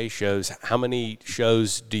NRA shows, how many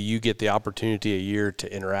shows do you get the opportunity a year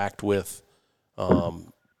to interact with, I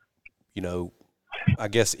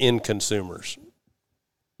guess, end consumers?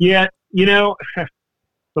 Yeah, the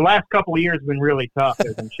last couple of years have been really tough,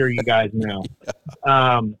 as I'm sure you guys know.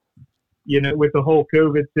 With the whole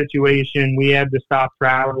COVID situation, we had to stop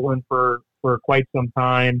traveling for quite some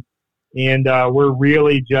time, and we're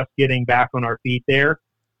really just getting back on our feet there.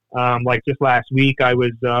 Like just last week, I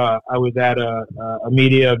was at a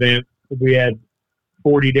media event. We had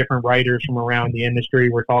 40 different writers from around the industry.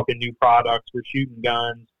 We're talking new products. We're shooting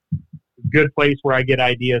guns. Good place where I get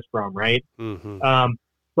ideas from, right? Mm-hmm.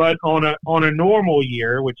 But on a normal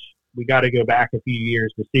year, which we got to go back a few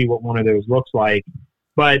years to see what one of those looks like,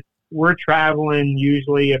 but we're traveling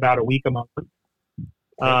usually about a week a month.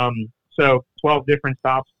 So 12 different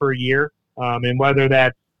stops per year. And whether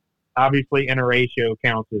that's obviously NRA show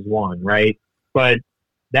counts as one, right? But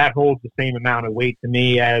that holds the same amount of weight to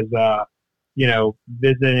me as,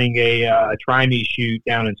 visiting a Try-Me shoot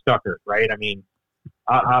down in Stuttgart, right? I mean,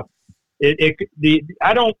 I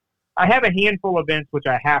have a handful of events which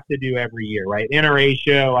I have to do every year, right? NRA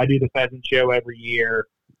show, I do the pheasant show every year.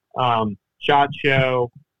 SHOT Show,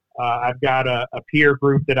 I've got a peer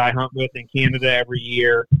group that I hunt with in Canada every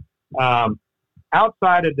year.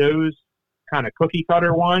 Outside of those kind of cookie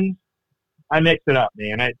cutter ones, I mix it up,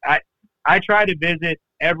 man. I try to visit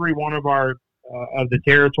every one of our of the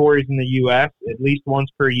territories in the U.S. at least once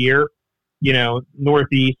per year.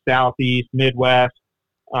 Northeast, Southeast, Midwest,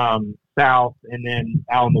 South, and then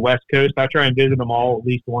out on the West Coast. I try and visit them all at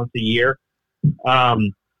least once a year.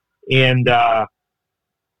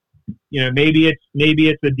 Maybe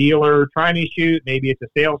it's a dealer trying to shoot. Maybe it's a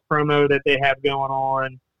sales promo that they have going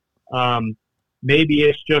on. Maybe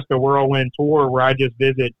it's just a whirlwind tour where I just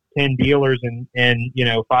visit 10 dealers in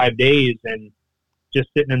 5 days and just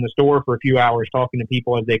sitting in the store for a few hours talking to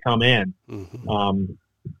people as they come in. Mm-hmm.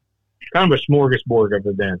 Kind of a smorgasbord of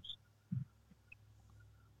events.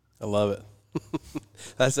 I love it.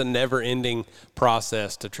 That's a never-ending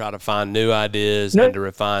process to try to find new ideas and to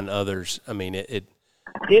refine others. I mean, it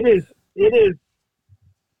is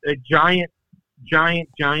a giant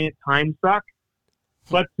time suck,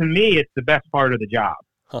 but to me, it's the best part of the job.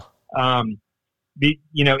 Huh.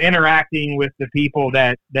 Interacting with the people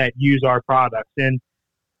that use our products. And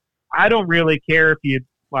I don't really care if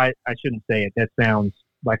I shouldn't say it. That sounds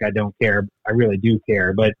like I don't care. I really do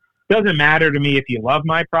care, but it doesn't matter to me if you love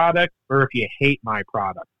my product or if you hate my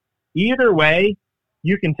product. Either way,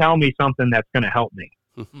 you can tell me something that's going to help me.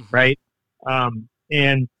 Right.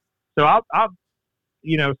 And so I'll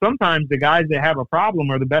sometimes the guys that have a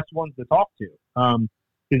problem are the best ones to talk to.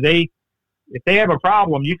 Because if they have a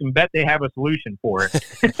problem, you can bet they have a solution for it.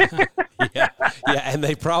 yeah, and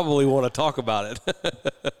they probably want to talk about it.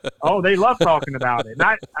 Oh, they love talking about it,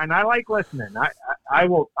 and I like listening.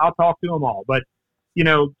 I'll talk to them all. But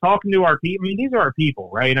talking to our people, I mean, these are our people,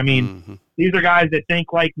 right? I mean, These are guys that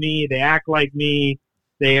think like me, they act like me,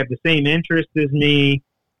 they have the same interests as me.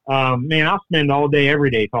 Man, I'll spend all day, every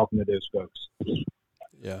day talking to those folks.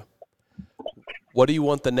 Yeah. What do you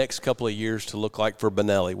want the next couple of years to look like for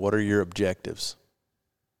Benelli? What are your objectives?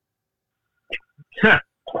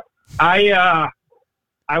 I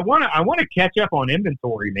want to catch up on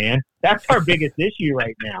inventory, man. That's our biggest issue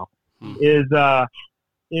right now. Is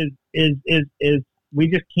we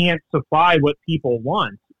just can't supply what people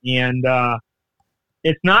want, and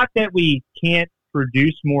it's not that we can't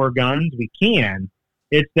produce more guns. We can.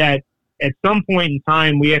 It's that at some point in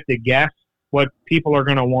time we have to guess what people are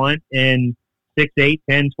going to want in 6, 8,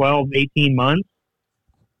 10, 12, 18 months.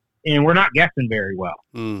 And we're not guessing very well.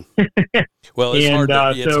 Well,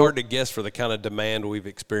 it's hard to guess for the kind of demand we've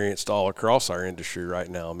experienced all across our industry right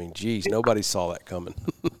now. I mean, geez, nobody saw that coming.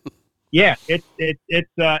 Yeah,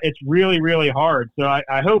 it's really, really hard. So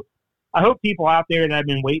I hope people out there that have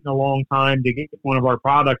been waiting a long time to get one of our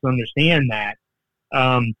products understand that.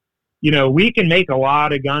 We can make a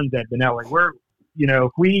lot of guns at Benelli.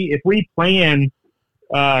 If we plan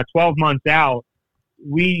 12 months out,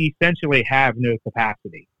 we essentially have no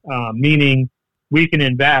capacity. Meaning we can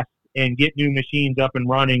invest and get new machines up and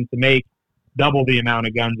running to make double the amount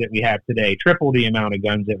of guns that we have today, triple the amount of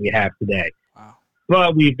guns that we have today. Wow.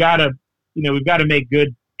 But we've got to make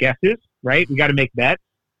good guesses, right? We got to make bets.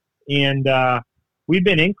 And we've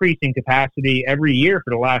been increasing capacity every year for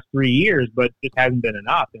the last 3 years, but just hasn't been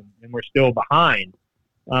enough, and we're still behind.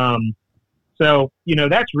 So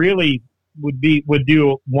that's really would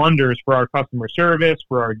do wonders for our customer service,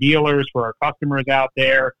 for our dealers, for our customers out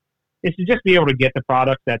there, is to just be able to get the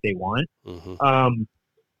products that they want. Mm-hmm.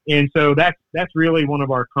 And so that's really one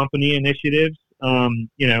of our company initiatives.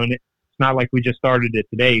 You know, and it's not like we just started it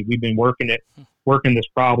today. We've been working this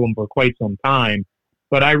problem for quite some time.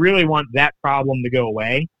 But I really want that problem to go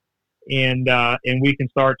away, and we can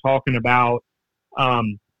start talking about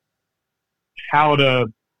how to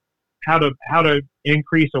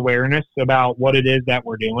increase awareness about what it is that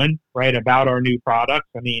we're doing, right? About our new products.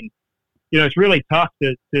 I mean, you know, it's really tough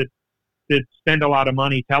to spend a lot of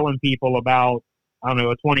money telling people about, I don't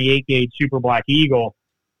know, a 28 gauge Super Black Eagle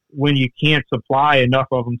when you can't supply enough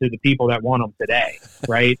of them to the people that want them today,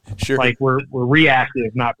 right? Sure. Like we're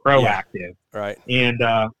reactive, not proactive. Yeah. Right. And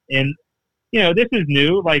you know, this is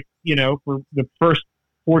new. Like, you know, for the first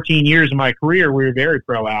 14 years of my career, we were very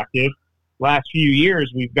proactive. Last few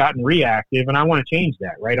years, we've gotten reactive, and I want to change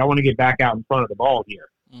that, right? I want to get back out in front of the ball here.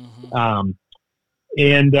 Mm-hmm.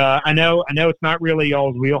 I know it's not really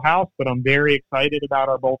y'all's wheelhouse, but I'm very excited about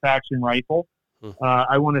our bolt action rifle.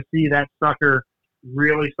 I want to see that sucker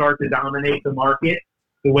really start to dominate the market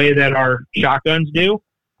the way that our shotguns do.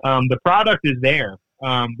 The product is there.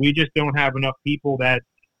 We just don't have enough people that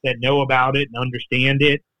know about it and understand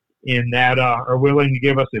it, and that are willing to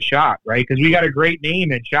give us a shot, right? Because we got a great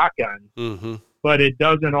name in shotguns, but it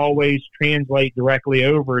doesn't always translate directly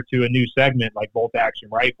over to a new segment like bolt action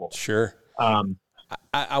rifles. Sure. I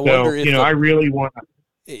So, wonder if you know, I really want.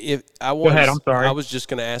 Go ahead. I'm sorry. I was just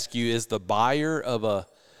going to ask you: is the buyer of a,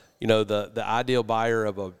 you know, the ideal buyer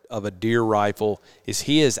of a deer rifle, is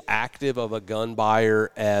he as active of a gun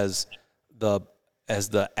buyer as the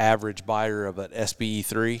average buyer of an SBE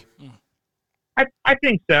 3? I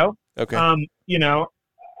think so. Okay. You know,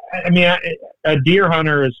 I mean, a deer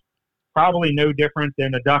hunter is probably no different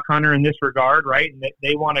than a duck hunter in this regard, right? And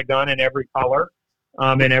they want a gun in every color,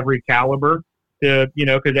 and every caliber. You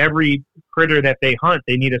know, because every critter that they hunt,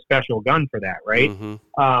 they need a special gun for that, right?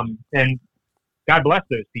 And God bless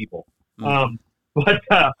those people. But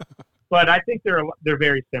I think they're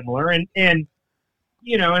very similar, and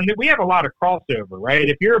you know, and we have a lot of crossover, right?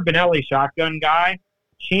 If you're a Benelli shotgun guy,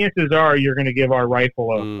 chances are you're going to give our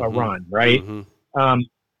rifle a run, right?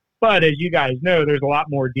 But as you guys know, there's a lot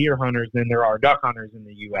more deer hunters than there are duck hunters in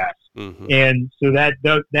the U.S. And so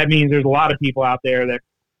that means there's a lot of people out there that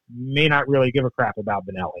may not really give a crap about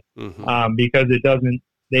Benelli, because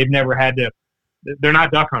they've never had to, they're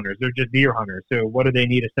not duck hunters, they're just deer hunters. So what do they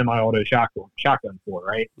need a semi-auto shotgun for,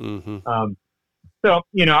 right? So,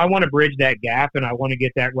 you know, I want to bridge that gap, and I want to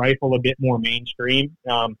get that rifle a bit more mainstream.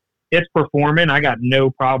 It's performing. I got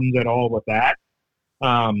no problems at all with that.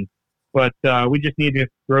 But we just need to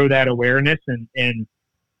grow that awareness. And,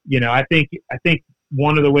 you know, I think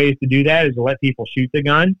one of the ways to do that is to let people shoot the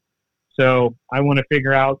gun. So I want to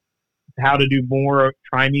figure out how to do more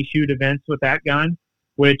try me shoot events with that gun,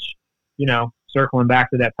 which, you know, circling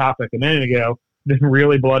back to that topic a minute ago, been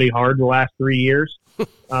really bloody hard the last 3 years.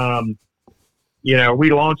 You know,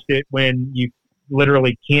 we launched it when you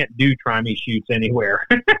literally can't do try me shoots anywhere.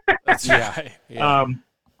 That's right. Yeah.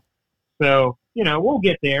 So, you know, we'll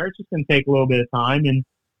get there. It's just going to take a little bit of time, and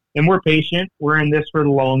we're patient. We're in this for the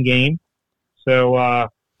long game. So,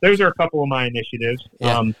 those are a couple of my initiatives.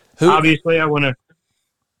 Yeah. Obviously, I want to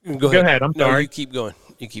go ahead. I'm sorry. You keep going.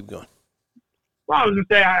 Well, I was going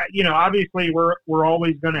to say, you know, obviously we're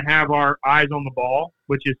always going to have our eyes on the ball,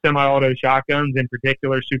 which is semi-auto shotguns, in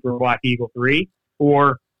particular Super Black Eagle 3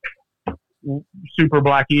 or Super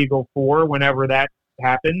Black Eagle 4. Whenever that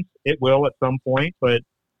happens, it will at some point, but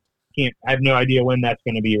I have no idea when that's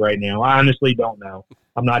going to be right now. I honestly don't know.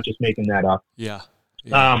 I'm not just making that up. Yeah.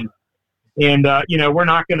 And you know, we're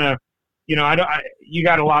not going to, you know, you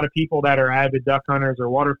got a lot of people that are avid duck hunters or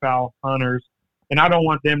waterfowl hunters, and I don't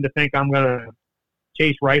want them to think I'm going to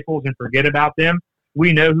chase rifles and forget about them.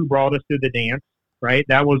 We know who brought us to the dance, right?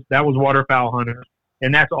 That was waterfowl hunters,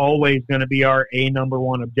 and that's always going to be our number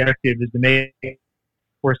one objective, is to make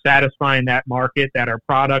we're satisfying that market, that our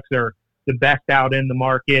products are the best out in the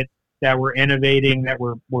market, that we're innovating, that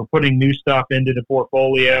we're putting new stuff into the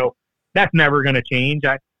portfolio. That's never going to change.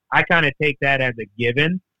 I kind of take that as a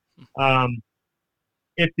given.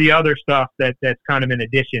 It's the other stuff that's kind of in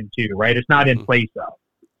addition to, right? It's not in place of.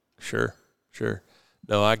 Sure.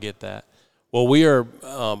 No, I get that. Well, we are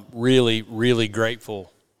really, really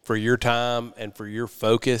grateful for your time and for your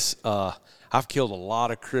focus. I've killed a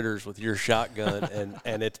lot of critters with your shotgun,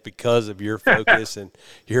 and it's because of your focus and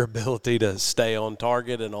your ability to stay on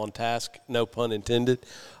target and on task, no pun intended,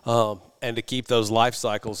 and to keep those life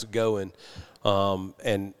cycles going.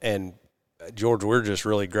 And George, we're just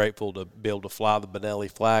really grateful to be able to fly the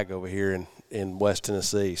Benelli flag over here in West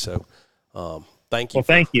Tennessee. So thank you. Well,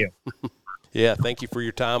 thank you. Yeah, thank you for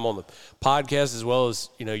your time on the podcast, as well as,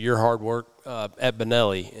 you know, your hard work at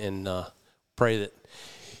Benelli, and pray that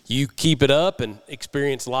you keep it up and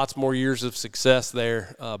experience lots more years of success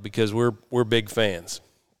there because we're big fans.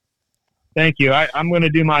 Thank you. I'm going to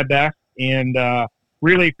do my best, and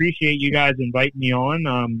really appreciate you guys inviting me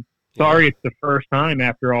on. Sorry it's the first time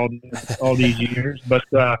after all these years, but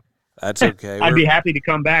that's okay. I'd be happy to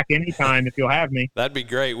come back anytime if you'll have me. That'd be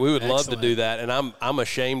great. We would Excellent. love to do that, and I'm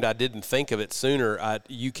ashamed I didn't think of it sooner.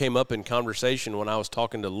 You came up in conversation when I was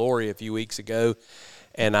talking to Lori a few weeks ago,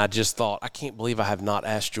 and I just thought, I can't believe I have not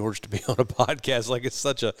asked George to be on a podcast. Like, it's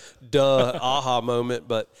such a aha moment.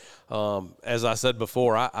 But as I said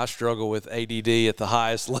before, I struggle with ADD at the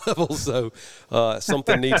highest level. So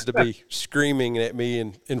something needs to be screaming at me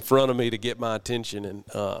in front of me to get my attention. And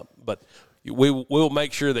but we'll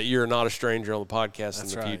make sure that you're not a stranger on the podcast in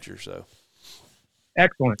the future. So.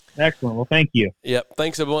 Excellent. Well, thank you. Yep.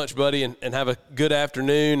 Thanks a bunch, buddy. And have a good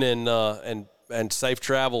afternoon and safe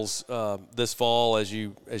travels this fall as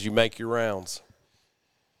you make your rounds.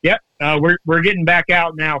 Yep, we're getting back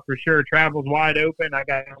out now for sure. Travel's wide open. I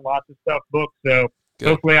got lots of stuff booked, so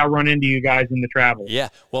hopefully I'll run into you guys in the travel. Yeah.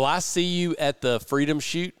 Well, I see you at the Freedom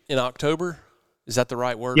Shoot in October. Is that the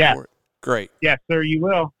right word for it? Great. Yes, sir. You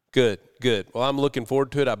will. Good. Well, I'm looking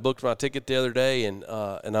forward to it. I booked my ticket the other day, and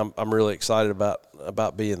I'm really excited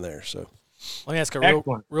about being there. So, let me ask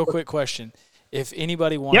a real quick question. If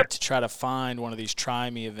anybody wanted to try to find one of these Try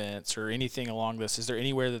Me events or anything along this, is there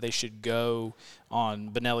anywhere that they should go on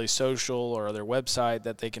Benelli's social or their website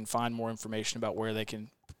that they can find more information about where they can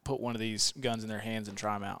put one of these guns in their hands and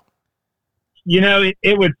try them out? You know,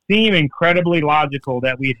 it would seem incredibly logical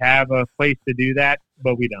that we'd have a place to do that,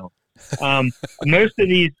 but we don't. Most of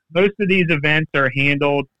these events are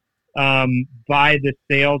handled by the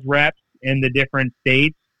sales reps in the different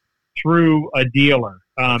states through a dealer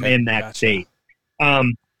in that state.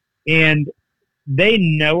 And they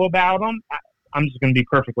know about them. I'm just going to be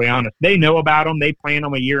perfectly honest. They know about them. They plan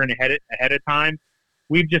them a year and ahead of time.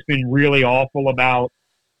 We've just been really awful about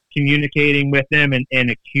communicating with them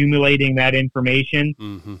and accumulating that information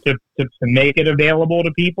to make it available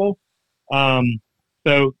to people.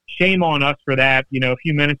 So shame on us for that. You know, a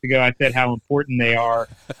few minutes ago I said how important they are,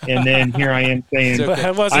 and then here I am saying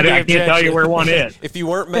I can't tell you where one is. If you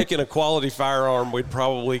weren't making a quality firearm, we'd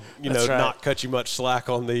probably not cut you much slack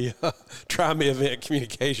on the Try Me event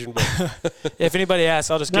communication. But if anybody asks,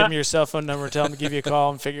 I'll just give them your cell phone number, tell them to give you a call,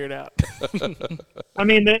 and figure it out. I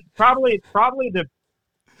mean, probably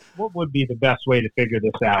what would be the best way to figure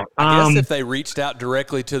this out? I guess if they reached out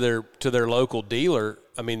directly to their local dealer,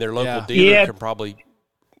 I mean, their local dealer can probably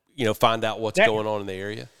find out what's going on in the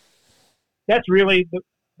area. That's really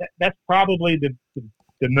that's probably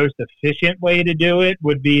the most efficient way to do it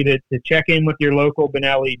would be to check in with your local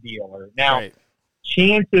Benelli dealer. Now,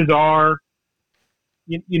 chances are,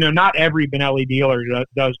 not every Benelli dealer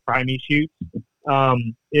does Try Me shoots.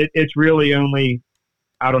 It's really only,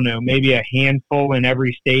 I don't know, maybe a handful in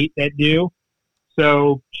every state that do.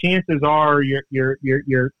 So chances are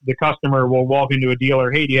the customer will walk into a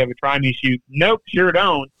dealer, hey, do you have a Try Me shoot? Nope, sure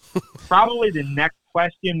don't. Probably the next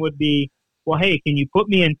question would be, well, hey, can you put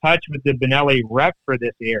me in touch with the Benelli rep for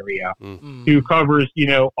this area who covers,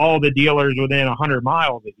 all the dealers within 100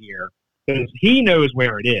 miles of here? Because he knows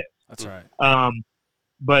where it is. That's right.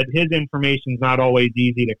 But his information is not always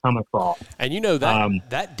easy to come across. And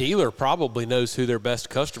that dealer probably knows who their best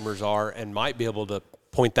customers are and might be able to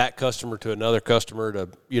point that customer to another customer to,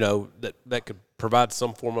 that could provide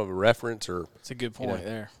some form of a reference or. It's a good point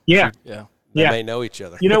there. Yeah. They may know each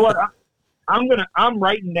other. You know what? I'm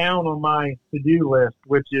writing down on my to-do list,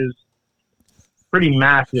 which is pretty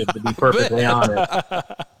massive to be perfectly honest.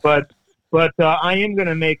 But I am going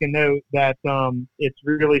to make a note that it's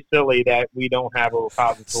really silly that we don't have a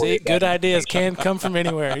repository. See, good ideas can come from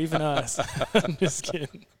anywhere, even us. I'm just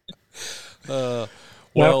kidding.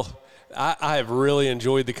 Well, I have really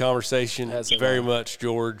enjoyed the conversation very much,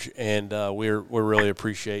 George, and we really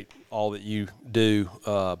appreciate all that you do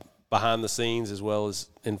behind the scenes as well as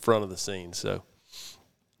in front of the scenes. So.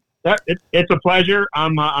 It's a pleasure.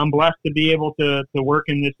 I'm blessed to be able to work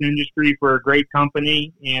in this industry for a great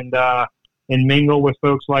company and mingle with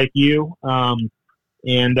folks like you.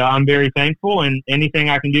 And I'm very thankful. And anything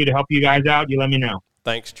I can do to help you guys out, you let me know.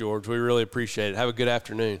 Thanks, George. We really appreciate it. Have a good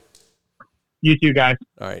afternoon. You too, guys.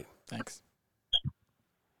 All right. Thanks.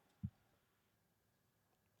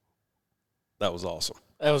 That was awesome.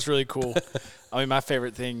 That was really cool. I mean, my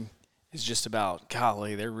favorite thing is just about,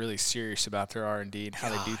 golly, they're really serious about their R&D and how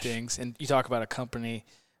they do things. And you talk about a company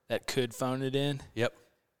that could phone it in. Yep.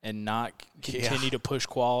 And not continue to push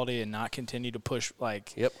quality and not continue to push,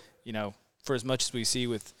 for as much as we see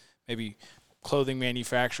with maybe clothing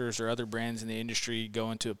manufacturers or other brands in the industry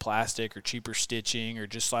go into plastic or cheaper stitching or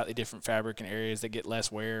just slightly different fabric in areas that get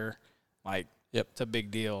less wear, like it's a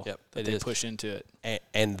big deal that they push into it.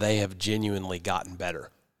 And they have genuinely gotten better.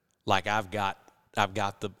 Like I've got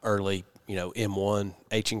the early, M1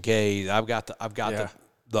 H&Ks. I've got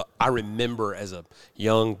the I remember as a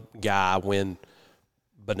young guy when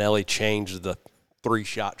Benelli changed the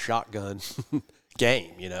 3-shot shotgun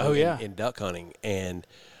game, in duck hunting. And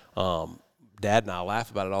Dad and I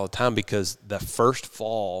laugh about it all the time because the first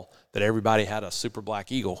fall that everybody had a Super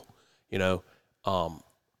Black Eagle,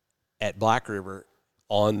 at Black River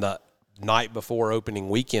on the night before opening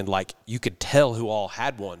weekend, like you could tell who all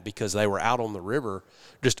had one because they were out on the river,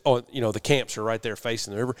 just on, the camps are right there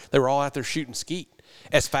facing the river. They were all out there shooting skeet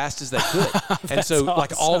as fast as they could. And so awesome.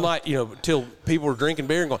 Like all night, till people were drinking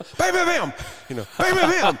beer and going, bam, bam, bam, bam,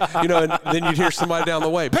 bam, bam, and then you'd hear somebody down the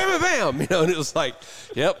way, bam, bam, bam, and it was like,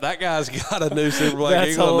 yep, that guy's got a new Super Black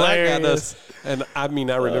Eagle. Hilarious. And that guy does.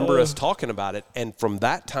 And I remember us talking about it. And from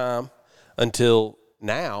that time until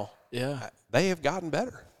now, they have gotten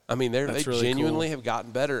better. They really genuinely have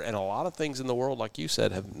gotten better. And a lot of things in the world, like you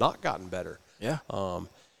said, have not gotten better. Yeah.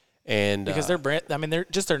 And because their brand,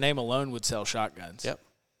 their name alone would sell shotguns. Yep.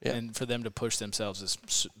 And for them to push themselves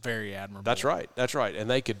is very admirable. That's right. And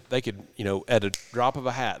they could, at a drop of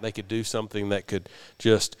a hat, they could do something that could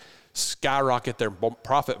just skyrocket their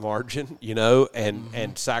profit margin,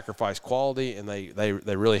 and sacrifice quality. And they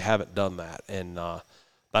really haven't done that. And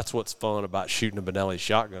that's what's fun about shooting a Benelli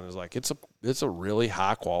shotgun is like it's a really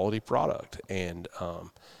high quality product. And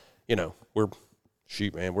we're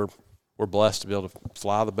blessed to be able to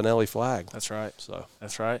fly the Benelli flag. That's right. So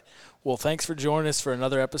that's right. Well, thanks for joining us for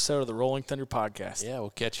another episode of the Rolling Thunder Podcast. Yeah,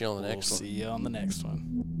 we'll catch you on the next one. See you on the next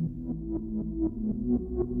one.